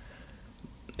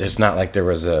 It's not like there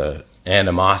was a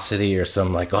animosity or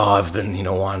some like, oh, I've been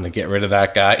wanting to get rid of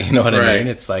that guy. You know what I mean?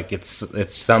 It's like it's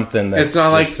something that's it's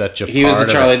not like such a he part was the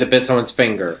of Charlie it. that bit someone's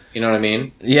finger. You know what I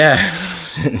mean? Yeah,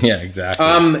 yeah, exactly.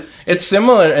 It's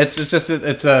similar. It's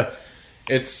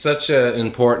such an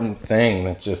important thing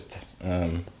that just.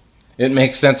 It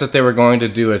makes sense that they were going to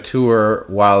do a tour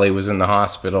while he was in the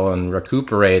hospital and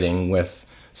recuperating with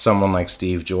someone like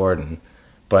Steve Jordan,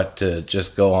 but to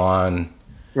just go on,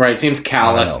 right? It seems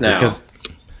callous now.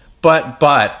 But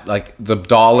like the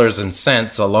dollars and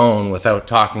cents alone, without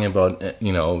talking about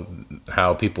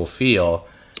how people feel,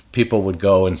 people would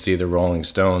go and see the Rolling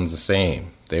Stones the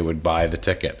same. They would buy the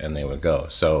ticket and they would go.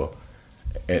 So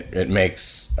it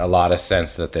makes a lot of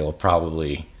sense that they will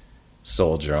probably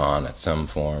soldier on at some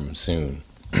form soon.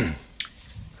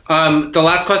 The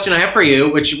last question I have for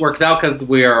you, which works out because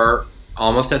we are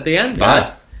almost at the end,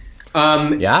 but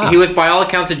he was by all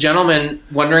accounts a gentleman.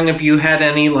 Wondering if you had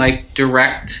any like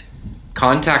direct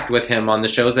contact with him on the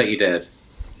shows that you did.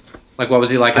 Like, what was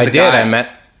he like as a guy?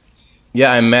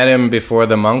 I met him before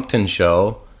the Moncton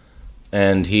show,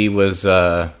 and he was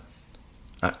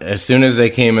as soon as they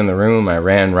came in the room, I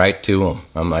ran right to him.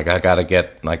 I'm like, I gotta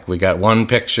we got one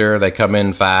picture. They come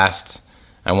in fast.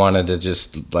 I wanted to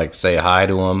just like say hi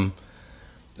to him,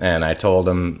 and I told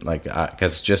him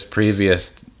because just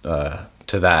previous to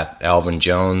that, Elvin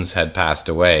Jones had passed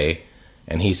away,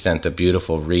 and he sent a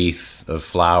beautiful wreath of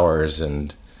flowers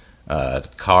and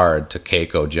card to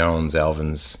Keiko Jones,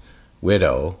 Elvin's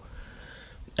widow,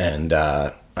 and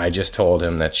I just told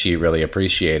him that she really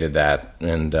appreciated that,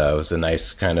 and it was a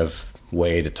nice kind of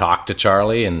way to talk to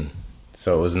Charlie, and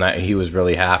so it was he was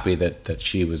really happy that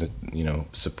she was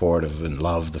supportive and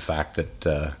loved the fact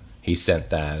that he sent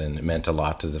that, and it meant a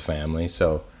lot to the family.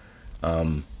 So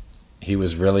he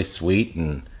was really sweet,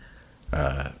 and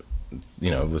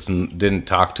didn't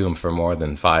talk to him for more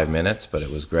than 5 minutes, but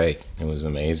it was great. It was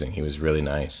amazing. He was really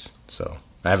nice. So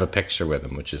I have a picture with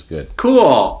him, which is good.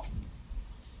 Cool.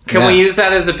 Can we use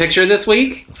that as the picture this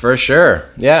week? For sure.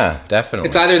 Yeah, definitely.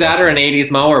 It's either that or an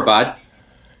 80s mower, bud.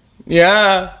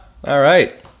 Yeah. All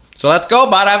right. So let's go,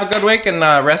 bud. Have a good week, and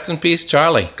rest in peace,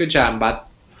 Charlie. Good job, bud.